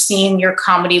pleasure of seeing your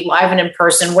comedy live and in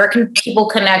person. Where can people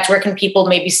connect? Where can people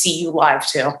maybe see you live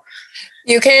too?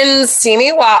 You can see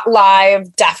me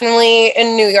live, definitely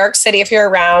in New York City if you're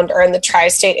around, or in the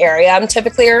tri-state area. I'm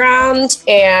typically around,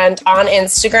 and on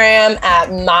Instagram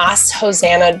at Mas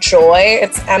Hosanna Joy.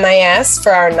 It's MIS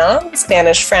for our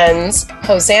non-Spanish friends.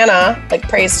 Hosanna, like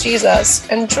praise Jesus,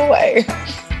 and joy.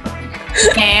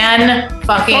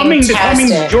 Coming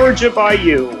to Georgia by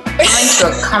you.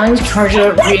 Coming to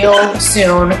Georgia real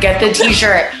soon. Get the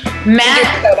t-shirt.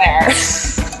 Matt, Go there.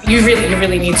 you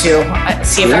really need to.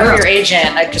 See, if I were your agent,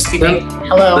 I'd just be like,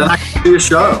 hello. Then I can do a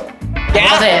show.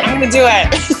 Yeah, Love it. I'm gonna do it.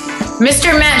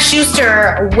 Mr. Matt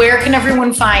Schuster, where can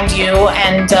everyone find you?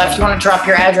 And if you want to drop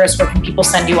your address, where can people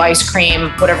send you ice cream,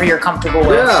 whatever you're comfortable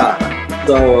with? Yeah.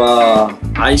 So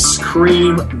ice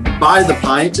cream by the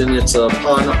pint, and it's a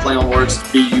play on words,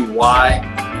 BUY,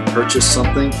 purchase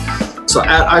something. So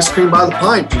at Ice Cream by the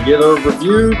Pint, you get a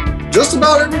review just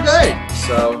about every day.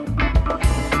 So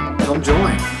come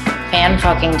join.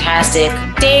 Fan-fucking-tastic.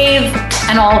 Dave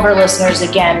and all of our listeners,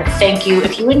 again, thank you.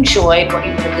 If you enjoyed what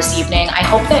you heard this evening, I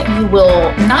hope that you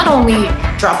will not only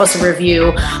drop us a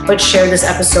review, but share this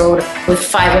episode with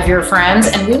 5 of your friends.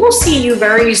 And we will see you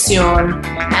very soon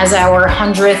as our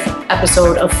 100th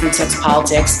episode of Food, Sex,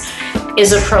 Politics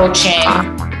is approaching.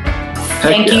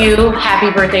 Thank you. Happy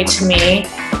birthday to me,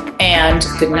 and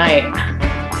good night.